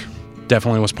grunge, like,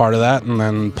 definitely was part of that. And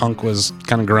then punk was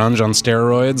kind of grunge on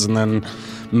steroids, and then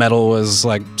metal was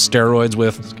like steroids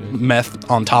with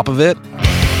meth on top of it.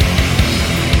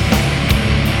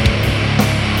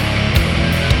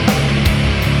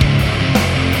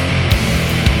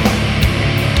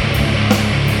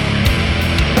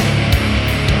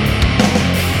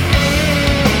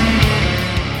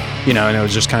 and it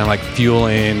was just kind of like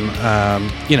fueling.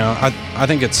 I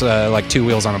think it's like two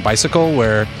wheels on a bicycle,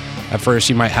 where at first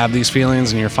you might have these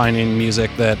feelings and you're finding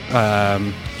music that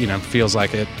feels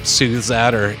like it soothes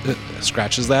that or it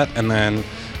scratches that, and then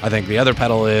I think the other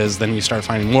pedal is then you start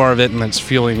finding more of it, and it's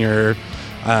fueling your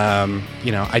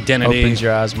identity. Opens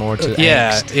your eyes more to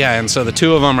angst. Yeah, and so the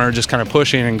two of them are just kind of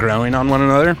pushing and growing on one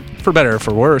another, for better or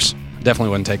for worse.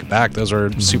 Definitely wouldn't take it back. Those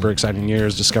were super exciting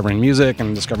years, discovering music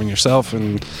and discovering yourself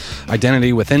and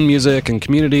identity within music and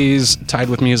communities tied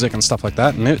with music and stuff like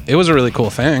that. And it was a really cool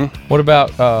thing. What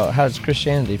about how does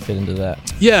Christianity fit into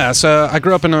that? Yeah, so I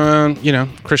grew up in a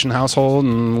Christian household,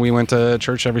 and we went to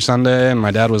church every Sunday, and my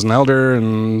dad was an elder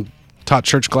and taught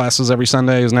church classes every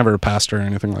Sunday. He was never a pastor or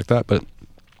anything like that, but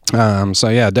so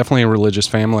yeah, definitely a religious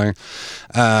family.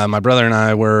 My brother and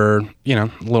I were, a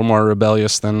little more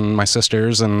rebellious than my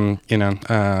sisters, and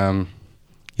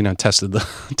tested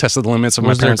the limits of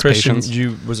my parents' patience.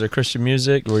 Was there Christian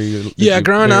music? Were you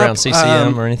growing up around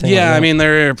CCM or anything? Yeah, like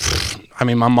that?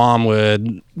 my mom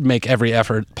would make every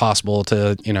effort possible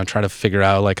to, try to figure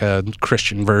out like a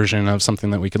Christian version of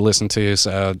something that we could listen to.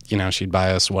 So, she'd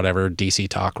buy us whatever DC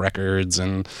Talk records,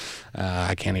 and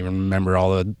I can't even remember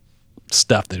all the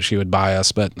stuff that she would buy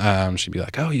us, but she'd be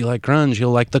like, oh, you like grunge,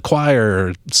 you'll like The Choir,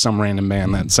 or some random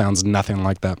band that sounds nothing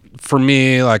like that. For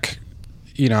me, like,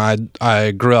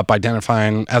 I grew up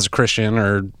identifying as a Christian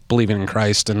or believing in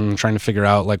Christ and trying to figure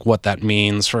out like what that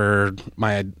means for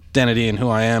my identity and who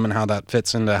I am and how that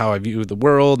fits into how I view the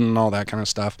world and all that kind of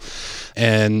stuff.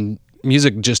 And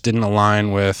music just didn't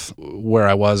align with where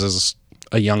I was as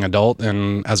a young adult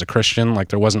and as a Christian. Like,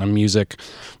 there wasn't a music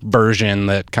version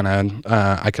that kind of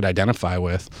I could identify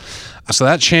with. So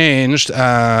that changed.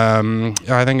 I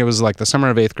think it was like the summer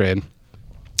of 8th grade.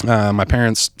 My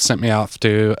parents sent me out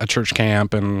to a church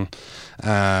camp, and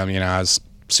I was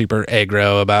super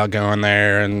aggro about going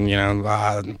there, and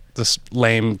this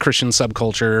lame Christian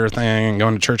subculture thing, and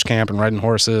going to church camp and riding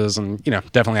horses, and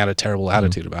definitely had a terrible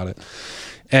attitude about it.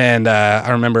 And I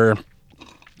remember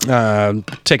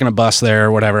taking a bus there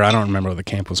or whatever. I don't remember what the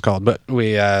camp was called, but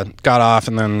we got off,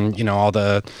 and then all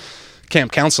the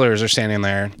camp counselors are standing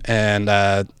there,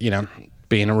 and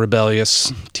being a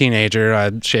rebellious teenager,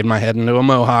 I shaved my head into a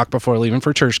mohawk before leaving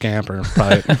for church camp, or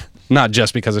probably not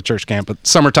just because of church camp, but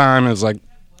summertime is like,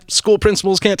 school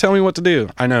principals can't tell me what to do.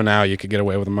 I know now you could get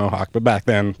away with a mohawk, but back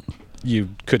then you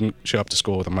couldn't show up to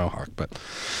school with a mohawk. But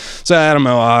so I had a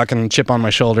mohawk and chip on my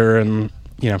shoulder, and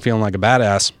feeling like a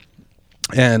badass.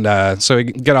 And so we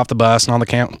get off the bus, and all the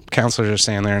camp counselors are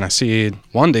standing there, and I see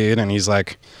one dude, and he's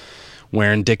like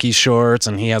wearing Dickies shorts,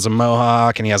 and he has a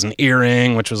mohawk, and he has an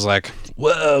earring, which was like,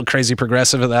 whoa, crazy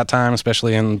progressive at that time,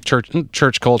 especially in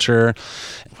church culture.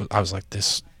 I was like,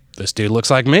 this dude looks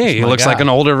like me. He looks like an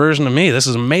older version of me. This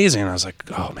is amazing. I was like,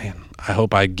 oh man, I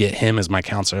hope I get him as my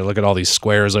counselor. Look at all these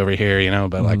squares over here,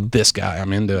 but like this guy,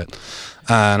 I'm into it.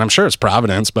 And I'm sure it's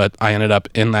Providence, but I ended up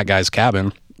in that guy's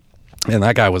cabin, and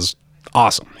that guy was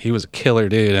awesome. He was a killer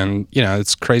dude, and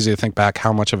it's crazy to think back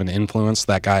how much of an influence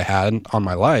that guy had on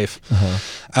my life.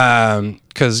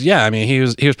 Because he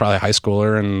was probably a high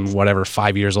schooler and whatever,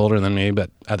 5 years older than me, but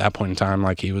at that point in time,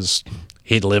 like,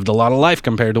 he'd lived a lot of life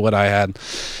compared to what I had,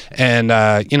 and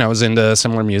was into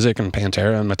similar music and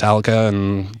Pantera and Metallica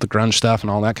and the grunge stuff and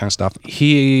all that kind of stuff.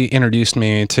 He introduced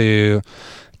me to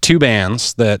two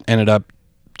bands that ended up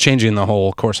changing the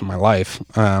whole course of my life,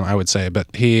 I would say. But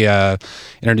he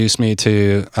introduced me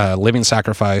to Living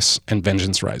Sacrifice and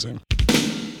Vengeance Rising.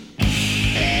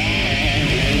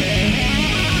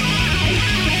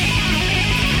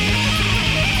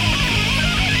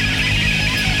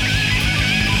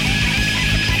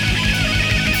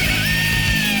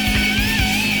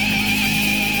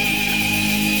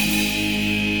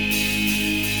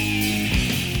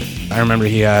 I remember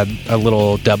he had a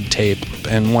little dub tape,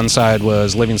 and one side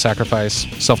was Living Sacrifice,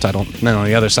 self-titled, and then on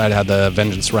the other side had the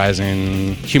Vengeance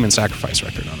Rising Human Sacrifice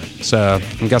record on it. So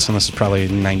I'm guessing this is probably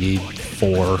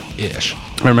 94-ish.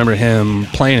 I remember him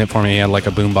playing it for me. He had like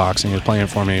a boombox, and he was playing it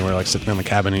for me. We were like sitting in the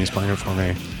cabin, and he was playing it for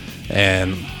me.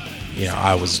 And,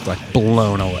 I was like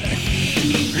blown away.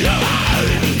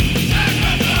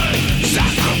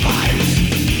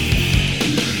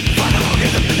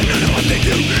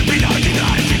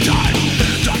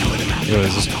 It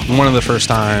was one of the first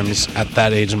times at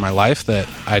that age in my life that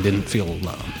I didn't feel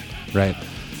alone, right?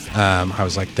 I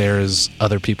was like, there's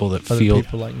other people that feel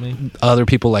people like me, other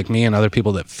people like me, and other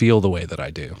people that feel the way that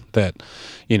I do. That,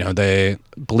 they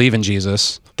believe in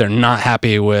Jesus. They're not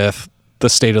happy with the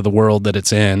state of the world that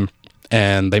it's in,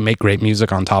 and they make great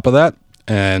music on top of that.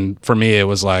 And for me, it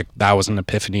was like, that was an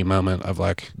epiphany moment of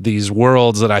like these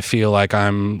worlds that I feel like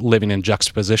I'm living in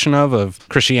juxtaposition of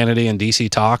Christianity and DC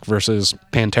talk versus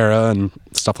Pantera and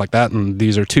stuff like that. And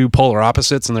these are two polar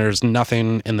opposites and there's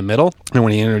nothing in the middle. And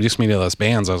when he introduced me to those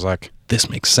bands, I was like, this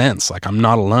makes sense. Like, I'm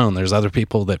not alone. There's other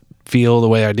people that feel the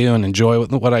way I do and enjoy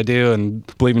what I do and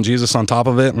believe in Jesus on top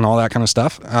of it and all that kind of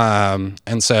stuff.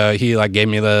 And so he like gave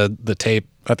me the tape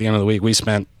at the end of the week. We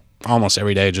spent almost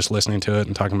every day just listening to it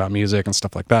and talking about music and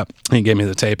stuff like that. And he gave me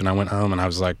the tape and I went home and I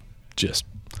was like just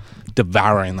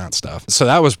devouring that stuff. So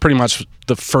that was pretty much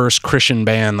the first Christian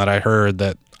band that I heard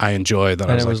that I enjoyed. That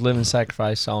and I was it was like, Living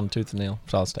Sacrifice on Tooth and Nail,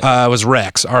 Solid State. it was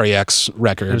Rex, REX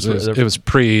Records. It was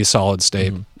pre-Solid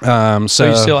State. So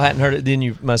you still hadn't heard it, then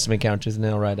you must have been counting Tooth and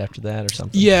Nail right after that or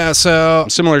something. Yeah, so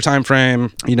similar time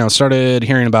frame, started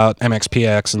hearing about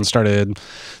MXPX and started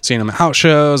seeing them at house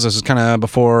shows. This is kind of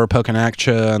before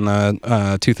Pokenacha and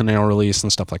the Tooth and Nail release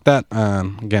and stuff like that.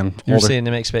 Again, you were older. seeing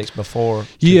MXPX before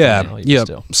Tooth Yeah, and Nail, yeah.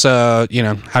 still. So,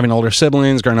 having older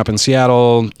siblings, growing up in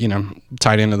Seattle,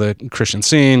 tied into the Christian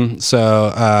scene. So,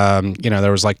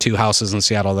 there was like two houses in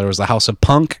Seattle. There was the House of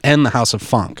Punk and the House of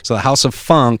Funk. So the House of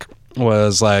Funk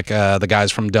was like the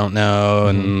guys from Don't Know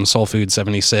and Soul Food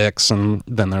 76, and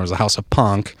then there was the House of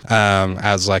Punk.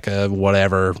 As like a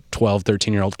whatever 12,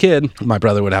 13-year-old kid, my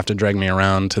brother would have to drag me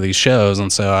around to these shows,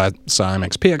 and so I saw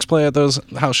MXPX play at those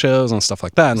house shows and stuff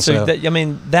like that. And So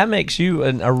that makes you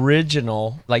an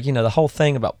original, like, the whole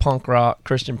thing about punk rock,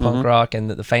 Christian punk rock, and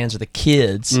that the fans are the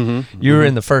kids. You're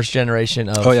in the first generation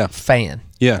of fan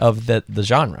of the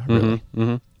genre,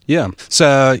 really. Yeah.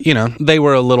 So, they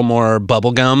were a little more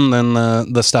bubblegum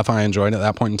than the stuff I enjoyed at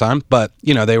that point in time. But,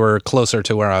 they were closer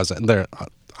to where I was at.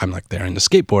 I'm like, they're into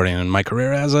skateboarding, and Mike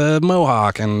Herrera has a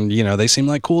mohawk, and, they seem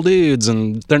like cool dudes,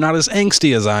 and they're not as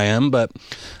angsty as I am, but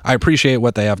I appreciate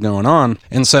what they have going on.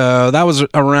 And so that was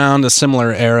around a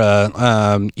similar era.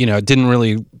 It didn't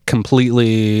really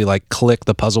completely like click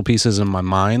the puzzle pieces in my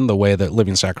mind the way that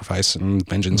Living Sacrifice and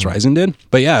Vengeance Rising did.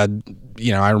 But yeah,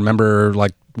 I remember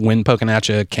like when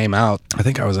Pokenacha came out, I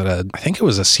think it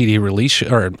was a CD release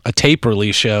or a tape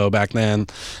release show back then,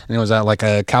 and it was at like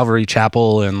a Calvary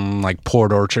Chapel in like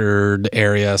Port Orchard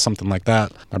area, something like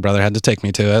that. My brother had to take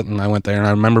me to it, and I went there, and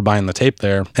I remember buying the tape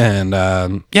there, and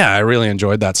I really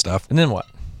enjoyed that stuff. And then what?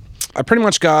 I pretty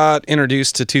much got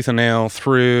introduced to Tooth and Nail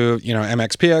through,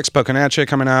 MXPX, Pokenacha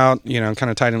coming out, kind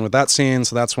of tied in with that scene.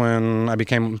 So that's when I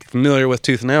became familiar with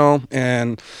Tooth and Nail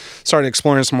and started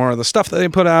exploring some more of the stuff that they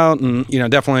put out. And,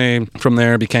 definitely from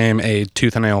there became a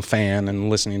Tooth and Nail fan and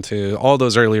listening to all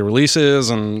those early releases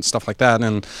and stuff like that.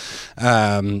 And,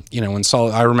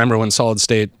 I remember when Solid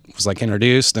State was like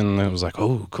introduced, and it was like,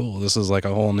 oh, cool. This is like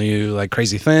a whole new, like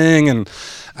crazy thing.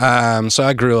 And so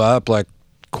I grew up like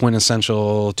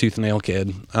quintessential Tooth and Nail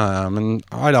kid, and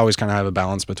I'd always kind of have a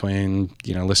balance between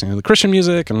listening to the Christian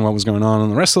music and what was going on in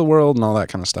the rest of the world and all that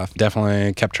kind of stuff.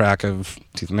 Definitely kept track of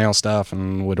Tooth and Nail stuff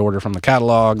and would order from the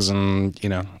catalogs, and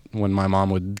when my mom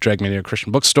would drag me to a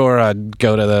Christian bookstore, I'd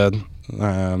go to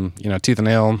the Tooth and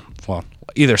Nail, well,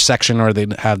 either section, or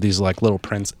they'd have these like little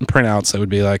printouts that would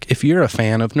be like, if you're a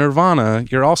fan of Nirvana,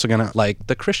 you're also gonna like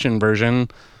the Christian version,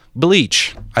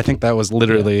 Bleach. I think that was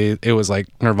literally, it was like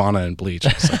Nirvana and Bleach.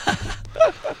 So,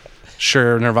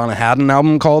 sure, Nirvana had an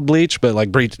album called Bleach, but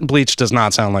like Bleach does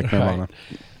not sound like Nirvana.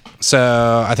 Right.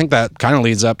 So I think that kind of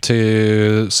leads up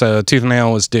to, so Tooth and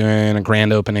Nail was doing a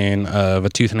grand opening of a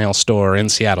Tooth and Nail store in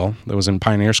Seattle that was in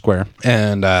Pioneer Square.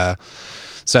 And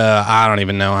so I don't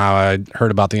even know how I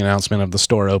heard about the announcement of the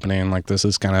store opening. Like, this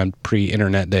is kind of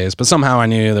pre-internet days, but somehow I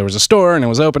knew there was a store and it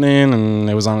was opening and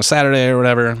it was on a Saturday or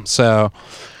whatever. So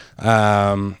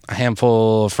a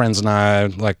handful of friends and I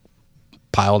like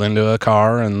piled into a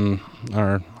car, or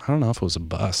I don't know if it was a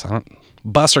bus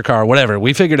or car, whatever.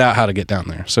 We figured out how to get down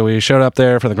there. So we showed up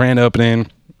there for the grand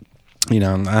opening,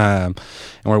 and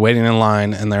we're waiting in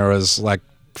line, and there was like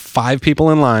 5 people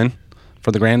in line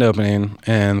for the grand opening,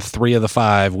 and 3 of the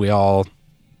 5, we all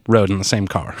rode in the same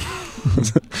car.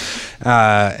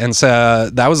 And so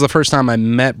that was the first time I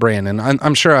met Brandon.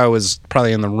 I'm sure I was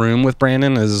probably in the room with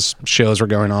Brandon as shows were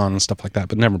going on and stuff like that,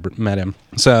 but never met him.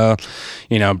 So,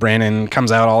 Brandon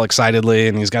comes out all excitedly,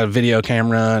 and he's got a video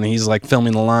camera, and he's like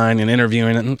filming the line and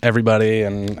interviewing everybody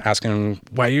and asking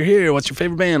why you're here, what's your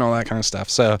favorite band, all that kind of stuff.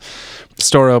 So the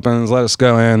store opens, let us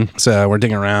go in. So we're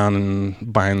digging around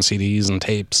and buying CDs and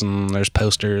tapes, and there's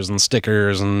posters and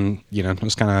stickers, and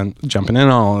just kind of jumping in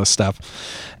on all this stuff.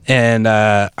 And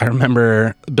I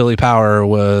remember Billy Power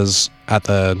was at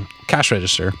the cash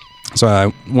register. So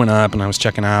I went up and I was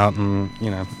checking out and,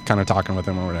 kind of talking with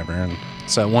him or whatever. And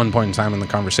so at one point in time in the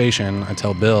conversation, I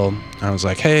tell Bill, I was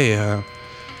like, hey,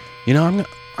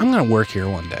 I'm I'm going to work here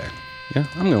one day. Yeah,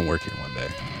 I'm going to work here one day.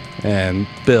 And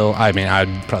Bill, I mean, I'd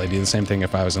probably do the same thing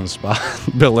if I was in the spot.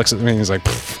 Bill looks at me and he's like,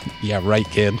 yeah, right,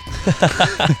 kid.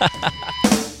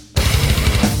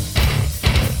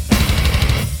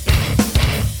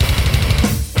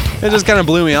 It just kind of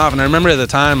blew me off, and I remember at the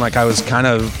time, like, I was kind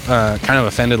of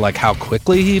offended, like, how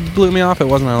quickly he blew me off. It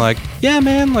wasn't like, yeah,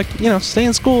 man, like, you know, stay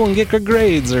in school and get good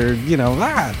grades, or, you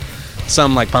know,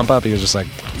 some, like, pump up. He was just like,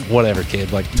 whatever,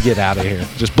 kid, like, get out of here.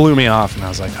 Just blew me off, and I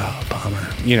was like, oh, bummer.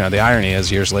 You know, the irony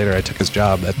is, years later, I took his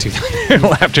job at 2000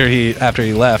 after he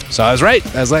left. So I was right,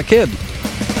 as that kid.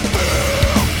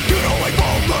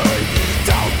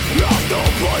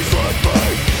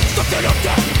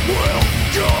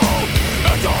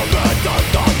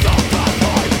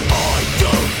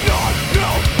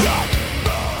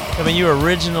 I mean, you're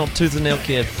original Tooth and Nail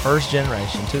kid, first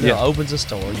generation. Tooth and Nail opens a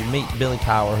store. You meet Billy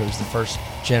Power, who's the first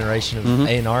generation of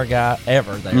A&R guy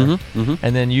ever there.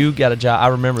 And then you got a job. I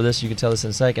remember this. You can tell this in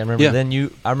a second. I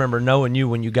remember knowing you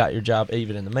when you got your job,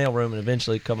 even in the mailroom, and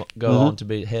eventually go on to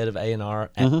be head of A&R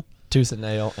at Tooth and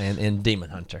Nail and in Demon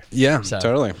Hunter. Yeah, so.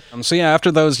 Totally. So yeah,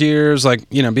 after those years, like,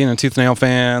 you know, being a Tooth and Nail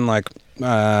fan, like,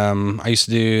 I used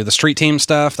to do the street team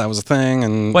stuff. That was a thing.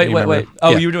 And wait.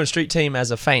 Oh, you were doing street team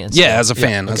as a fan? Yeah, as a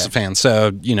fan.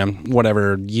 So, you know,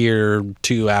 whatever, year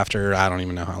 2 after, I don't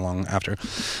even know how long after,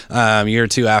 year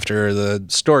 2 after the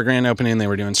store grand opening, they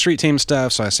were doing street team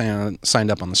stuff. So I signed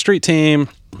up on the street team.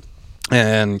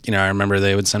 And, you know, I remember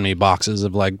they would send me boxes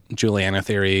of, like, Juliana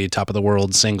Theory, Top of the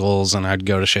World singles, and I'd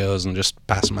go to shows and just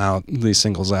pass them out, these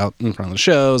singles out in front of the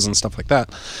shows and stuff like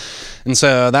that. And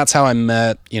so that's how I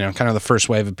met, you know, kind of the first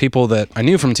wave of people that I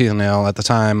knew from Tooth and Nail. At the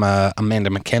time, Amanda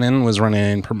McKinnon was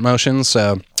running promotions,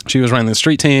 so she was running the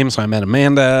street team, so I met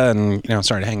Amanda and, you know,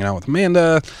 started hanging out with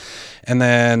Amanda. And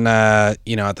then,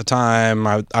 you know, at the time,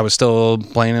 I was still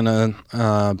playing in a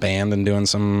band and doing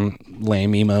some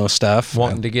lame emo stuff.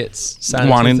 Wanting to get signed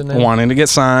wanting to get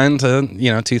signed to,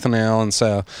 you know, Tooth and Nail. And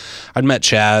so I'd met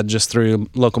Chad just through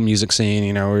local music scene.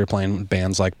 You know, we were playing with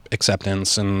bands like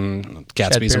Acceptance and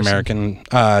Gatsby's American.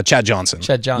 Chad Johnson.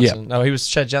 Chad Johnson. Yeah. No,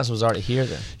 Chad Johnson was already here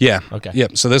then. Yeah. Okay.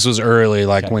 Yep. So this was early,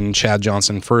 like when Chad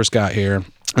Johnson first got here.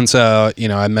 And so, you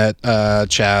know, I met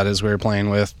Chad as we were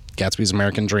playing with Gatsby's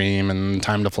American Dream and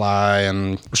Time to Fly,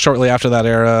 and shortly after that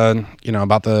era, you know,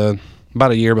 about a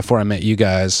year before I met you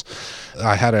guys,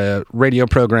 I had a radio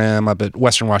program up at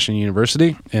Western Washington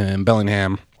University in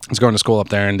Bellingham. I was going to school up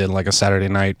there and did like a Saturday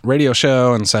night radio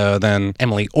show, and so then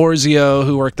Emily Orzio,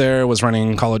 who worked there, was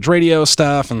running college radio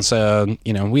stuff, and so,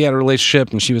 you know, we had a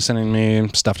relationship, and she was sending me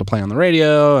stuff to play on the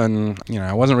radio, and, you know,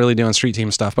 I wasn't really doing street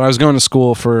team stuff, but I was going to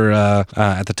school for,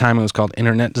 at the time it was called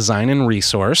Internet Design and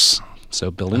Resource. So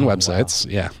building websites,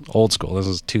 wow. Yeah, old school. This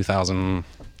was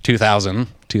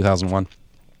 2001.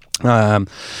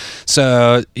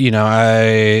 So, you know,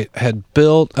 I had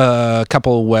built a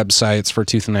couple websites for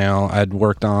Tooth and Nail. I'd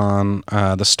worked on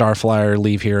the Starflyer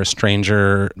Leave Here a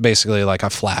Stranger, basically like a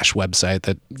Flash website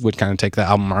that would kind of take the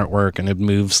album artwork and it'd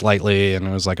move slightly, and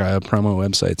it was like a promo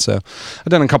website. So I'd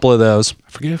done a couple of those.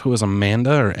 I forget if it was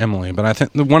Amanda or Emily, but I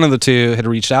think one of the two had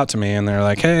reached out to me, and they're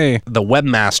like, hey, the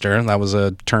webmaster, that was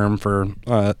a term for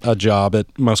a job at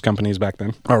most companies back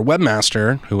then. Our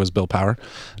webmaster, who was Bill Power,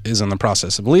 is in the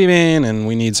process of leaving, and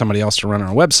we need somebody else to run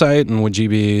our website, and would you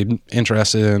be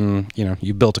interested in, you know,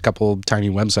 you built a couple tiny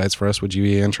websites for us, would you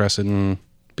be interested in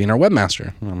being our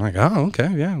webmaster? And I'm like, oh,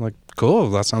 okay, yeah, like, cool,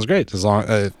 that sounds great. As long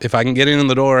if I can get in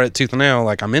the door at Tooth and Nail,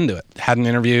 like, I'm into it. Had an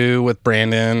interview with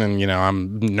Brandon, and, you know,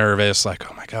 I'm nervous,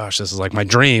 like, oh my gosh, this is like my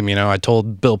dream. You know, I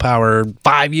told Bill Power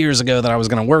 5 years ago that I was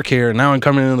going to work here, and now I'm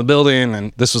coming into the building,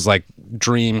 and this was like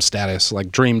dream status,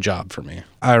 like dream job for me.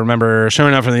 I remember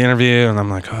showing up for the interview, and I'm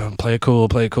like, oh, play it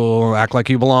cool, act like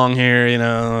you belong here, you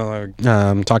know,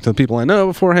 talk to the people I know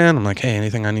beforehand. I'm like, hey,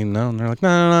 anything I need to know? And they're like,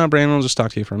 no, Brandon will just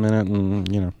talk to you for a minute,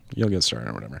 and, you know, you'll get started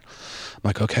or whatever. I'm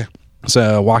like, okay.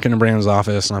 So I walk into Brandon's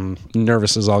office, and I'm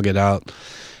nervous as all get out,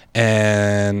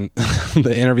 and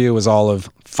the interview was all of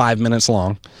 5 minutes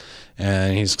long,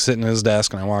 and he's sitting at his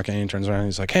desk, and I walk in, he turns around, and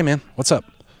he's like, hey, man, what's up?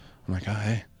 I'm like, oh,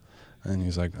 hey. And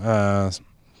he's like,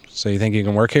 so you think you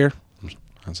can work here?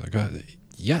 I was like,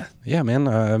 yeah, man.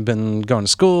 I've been going to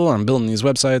school. I'm building these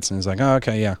websites. And he's like, oh,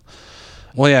 okay, yeah.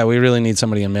 Well, yeah, we really need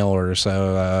somebody in mail order.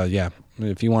 So, yeah,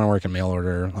 if you want to work in mail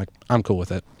order, like, I'm cool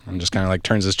with it. And just kind of like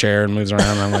turns his chair and moves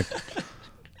around. And I'm like,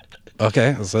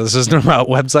 okay, so this isn't about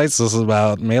websites. This is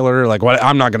about mail order. Like, what?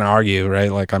 I'm not going to argue,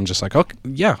 right? Like, I'm just like, okay,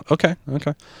 yeah, okay.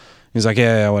 He's like,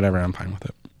 yeah, whatever. I'm fine with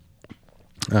it.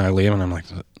 I leave, and I'm like,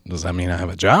 does that mean I have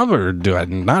a job, or do I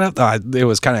not have it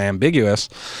was kind of ambiguous.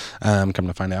 Come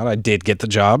to find out, I did get the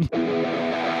job.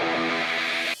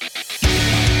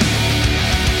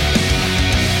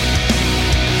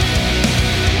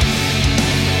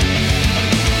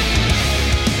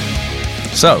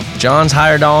 So, John's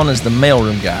hired on as the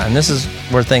mailroom guy, and this is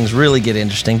where things really get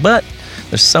interesting, but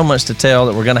there's so much to tell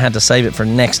that we're going to have to save it for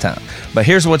next time. But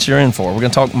here's what you're in for. We're going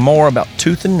to talk more about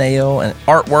Tooth and Nail and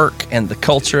artwork and the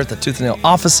culture at the Tooth and Nail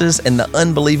offices and the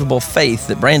unbelievable faith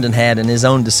that Brandon had in his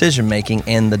own decision-making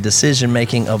and the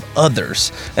decision-making of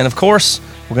others. And, of course,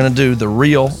 we're going to do the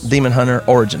real Demon Hunter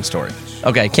origin story.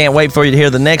 Okay, can't wait for you to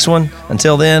hear the next one.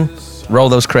 Until then, roll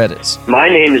those credits. My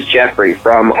name is Jeffrey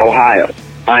from Ohio.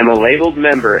 I'm a labeled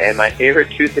member, and my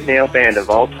favorite Tooth and Nail band of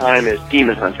all time is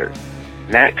Demon Hunter.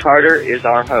 Matt Carter is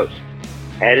our host.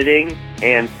 Editing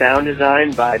and sound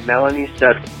design by Melanie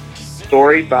Sutton.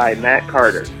 Story by Matt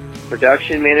Carter.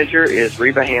 Production manager is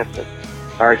Reba Hansen.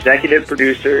 Our executive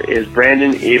producer is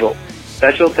Brandon Evil.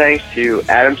 Special thanks to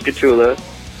Adam Scatula,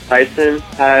 Tyson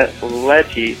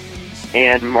Paletti,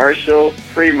 and Marshall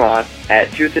Fremont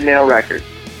at Tooth and Nail Records.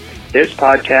 This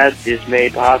podcast is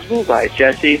made possible by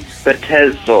Jesse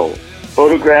Betesel,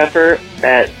 photographer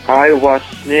at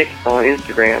iWasnik on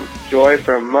Instagram, Joy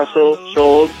from Muscle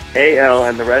Shoals AL,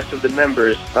 and the rest of the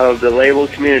members of the label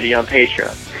community on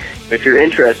Patreon. If you're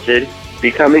interested,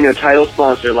 becoming a title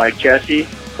sponsor like Jesse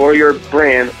for your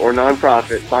brand or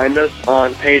nonprofit, find us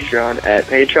on Patreon at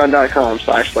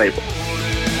patreon.com/label.